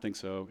 no, I don't think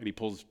so. And he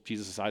pulls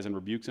Jesus aside and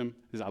rebukes him.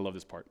 I love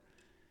this part.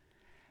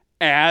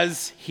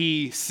 As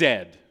he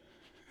said.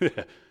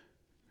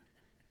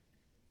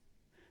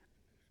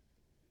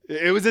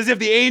 It was as if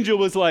the angel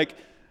was like,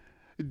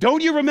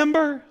 don't you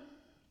remember?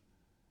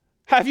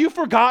 Have you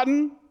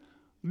forgotten?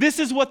 This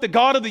is what the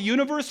God of the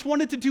universe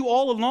wanted to do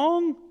all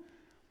along.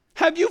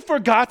 Have you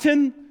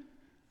forgotten?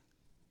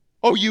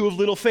 Oh, you of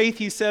little faith,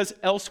 he says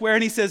elsewhere.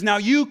 And he says, now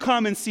you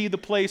come and see the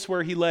place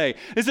where he lay.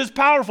 This is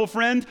powerful,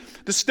 friend.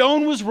 The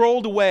stone was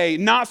rolled away,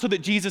 not so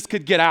that Jesus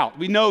could get out.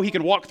 We know he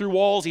can walk through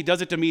walls. He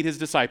does it to meet his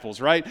disciples,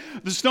 right?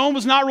 The stone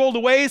was not rolled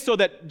away so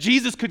that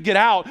Jesus could get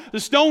out. The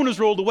stone was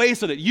rolled away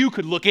so that you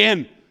could look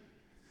in.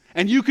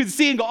 And you could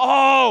see and go,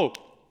 oh,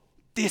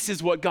 this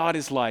is what God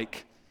is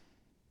like.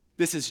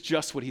 This is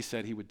just what he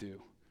said he would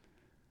do.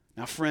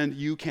 Now, friend,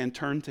 you can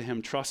turn to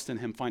him, trust in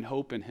him, find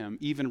hope in him,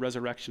 even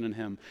resurrection in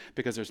him,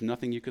 because there's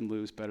nothing you can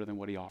lose better than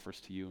what he offers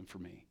to you and for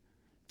me.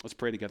 Let's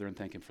pray together and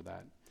thank him for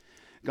that.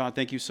 God,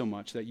 thank you so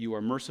much that you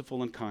are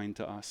merciful and kind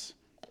to us.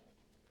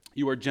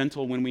 You are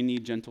gentle when we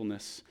need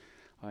gentleness,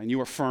 and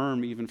you are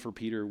firm even for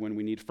Peter when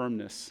we need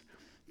firmness.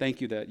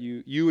 Thank you that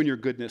you and your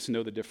goodness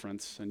know the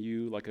difference, and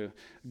you, like a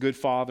good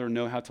father,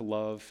 know how to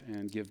love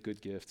and give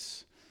good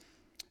gifts.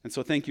 And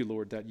so thank you,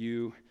 Lord, that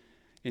you,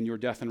 in your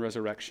death and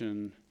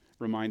resurrection,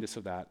 remind us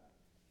of that.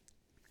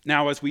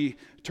 Now, as we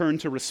turn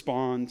to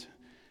respond,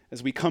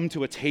 as we come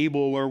to a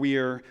table where we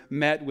are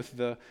met with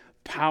the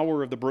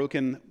power of the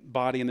broken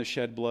body and the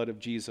shed blood of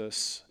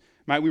Jesus,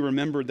 might we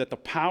remember that the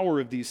power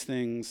of these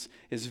things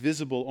is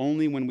visible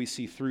only when we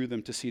see through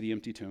them to see the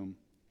empty tomb.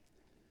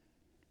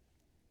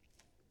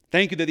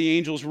 Thank you that the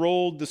angels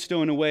rolled the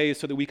stone away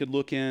so that we could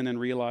look in and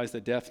realize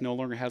that death no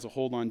longer has a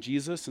hold on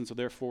Jesus, and so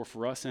therefore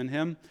for us and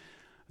him,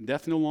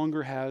 death no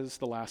longer has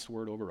the last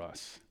word over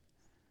us.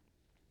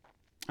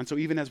 And so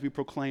even as we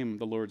proclaim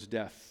the Lord's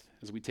death,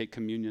 as we take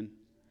communion,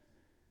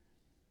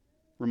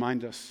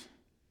 remind us,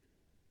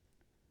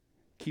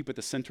 keep at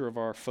the center of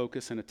our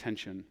focus and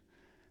attention,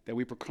 that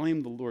we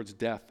proclaim the Lord's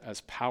death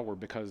as power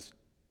because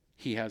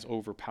he has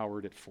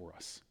overpowered it for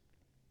us.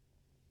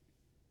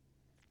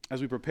 As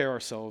we prepare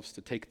ourselves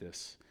to take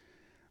this,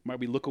 might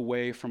we look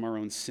away from our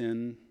own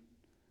sin,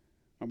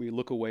 might we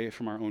look away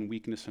from our own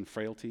weakness and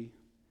frailty,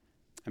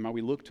 and might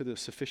we look to the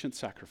sufficient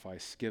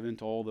sacrifice given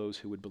to all those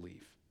who would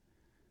believe.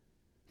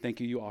 Thank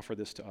you offer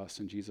this to us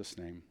in Jesus'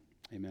 name.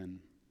 Amen.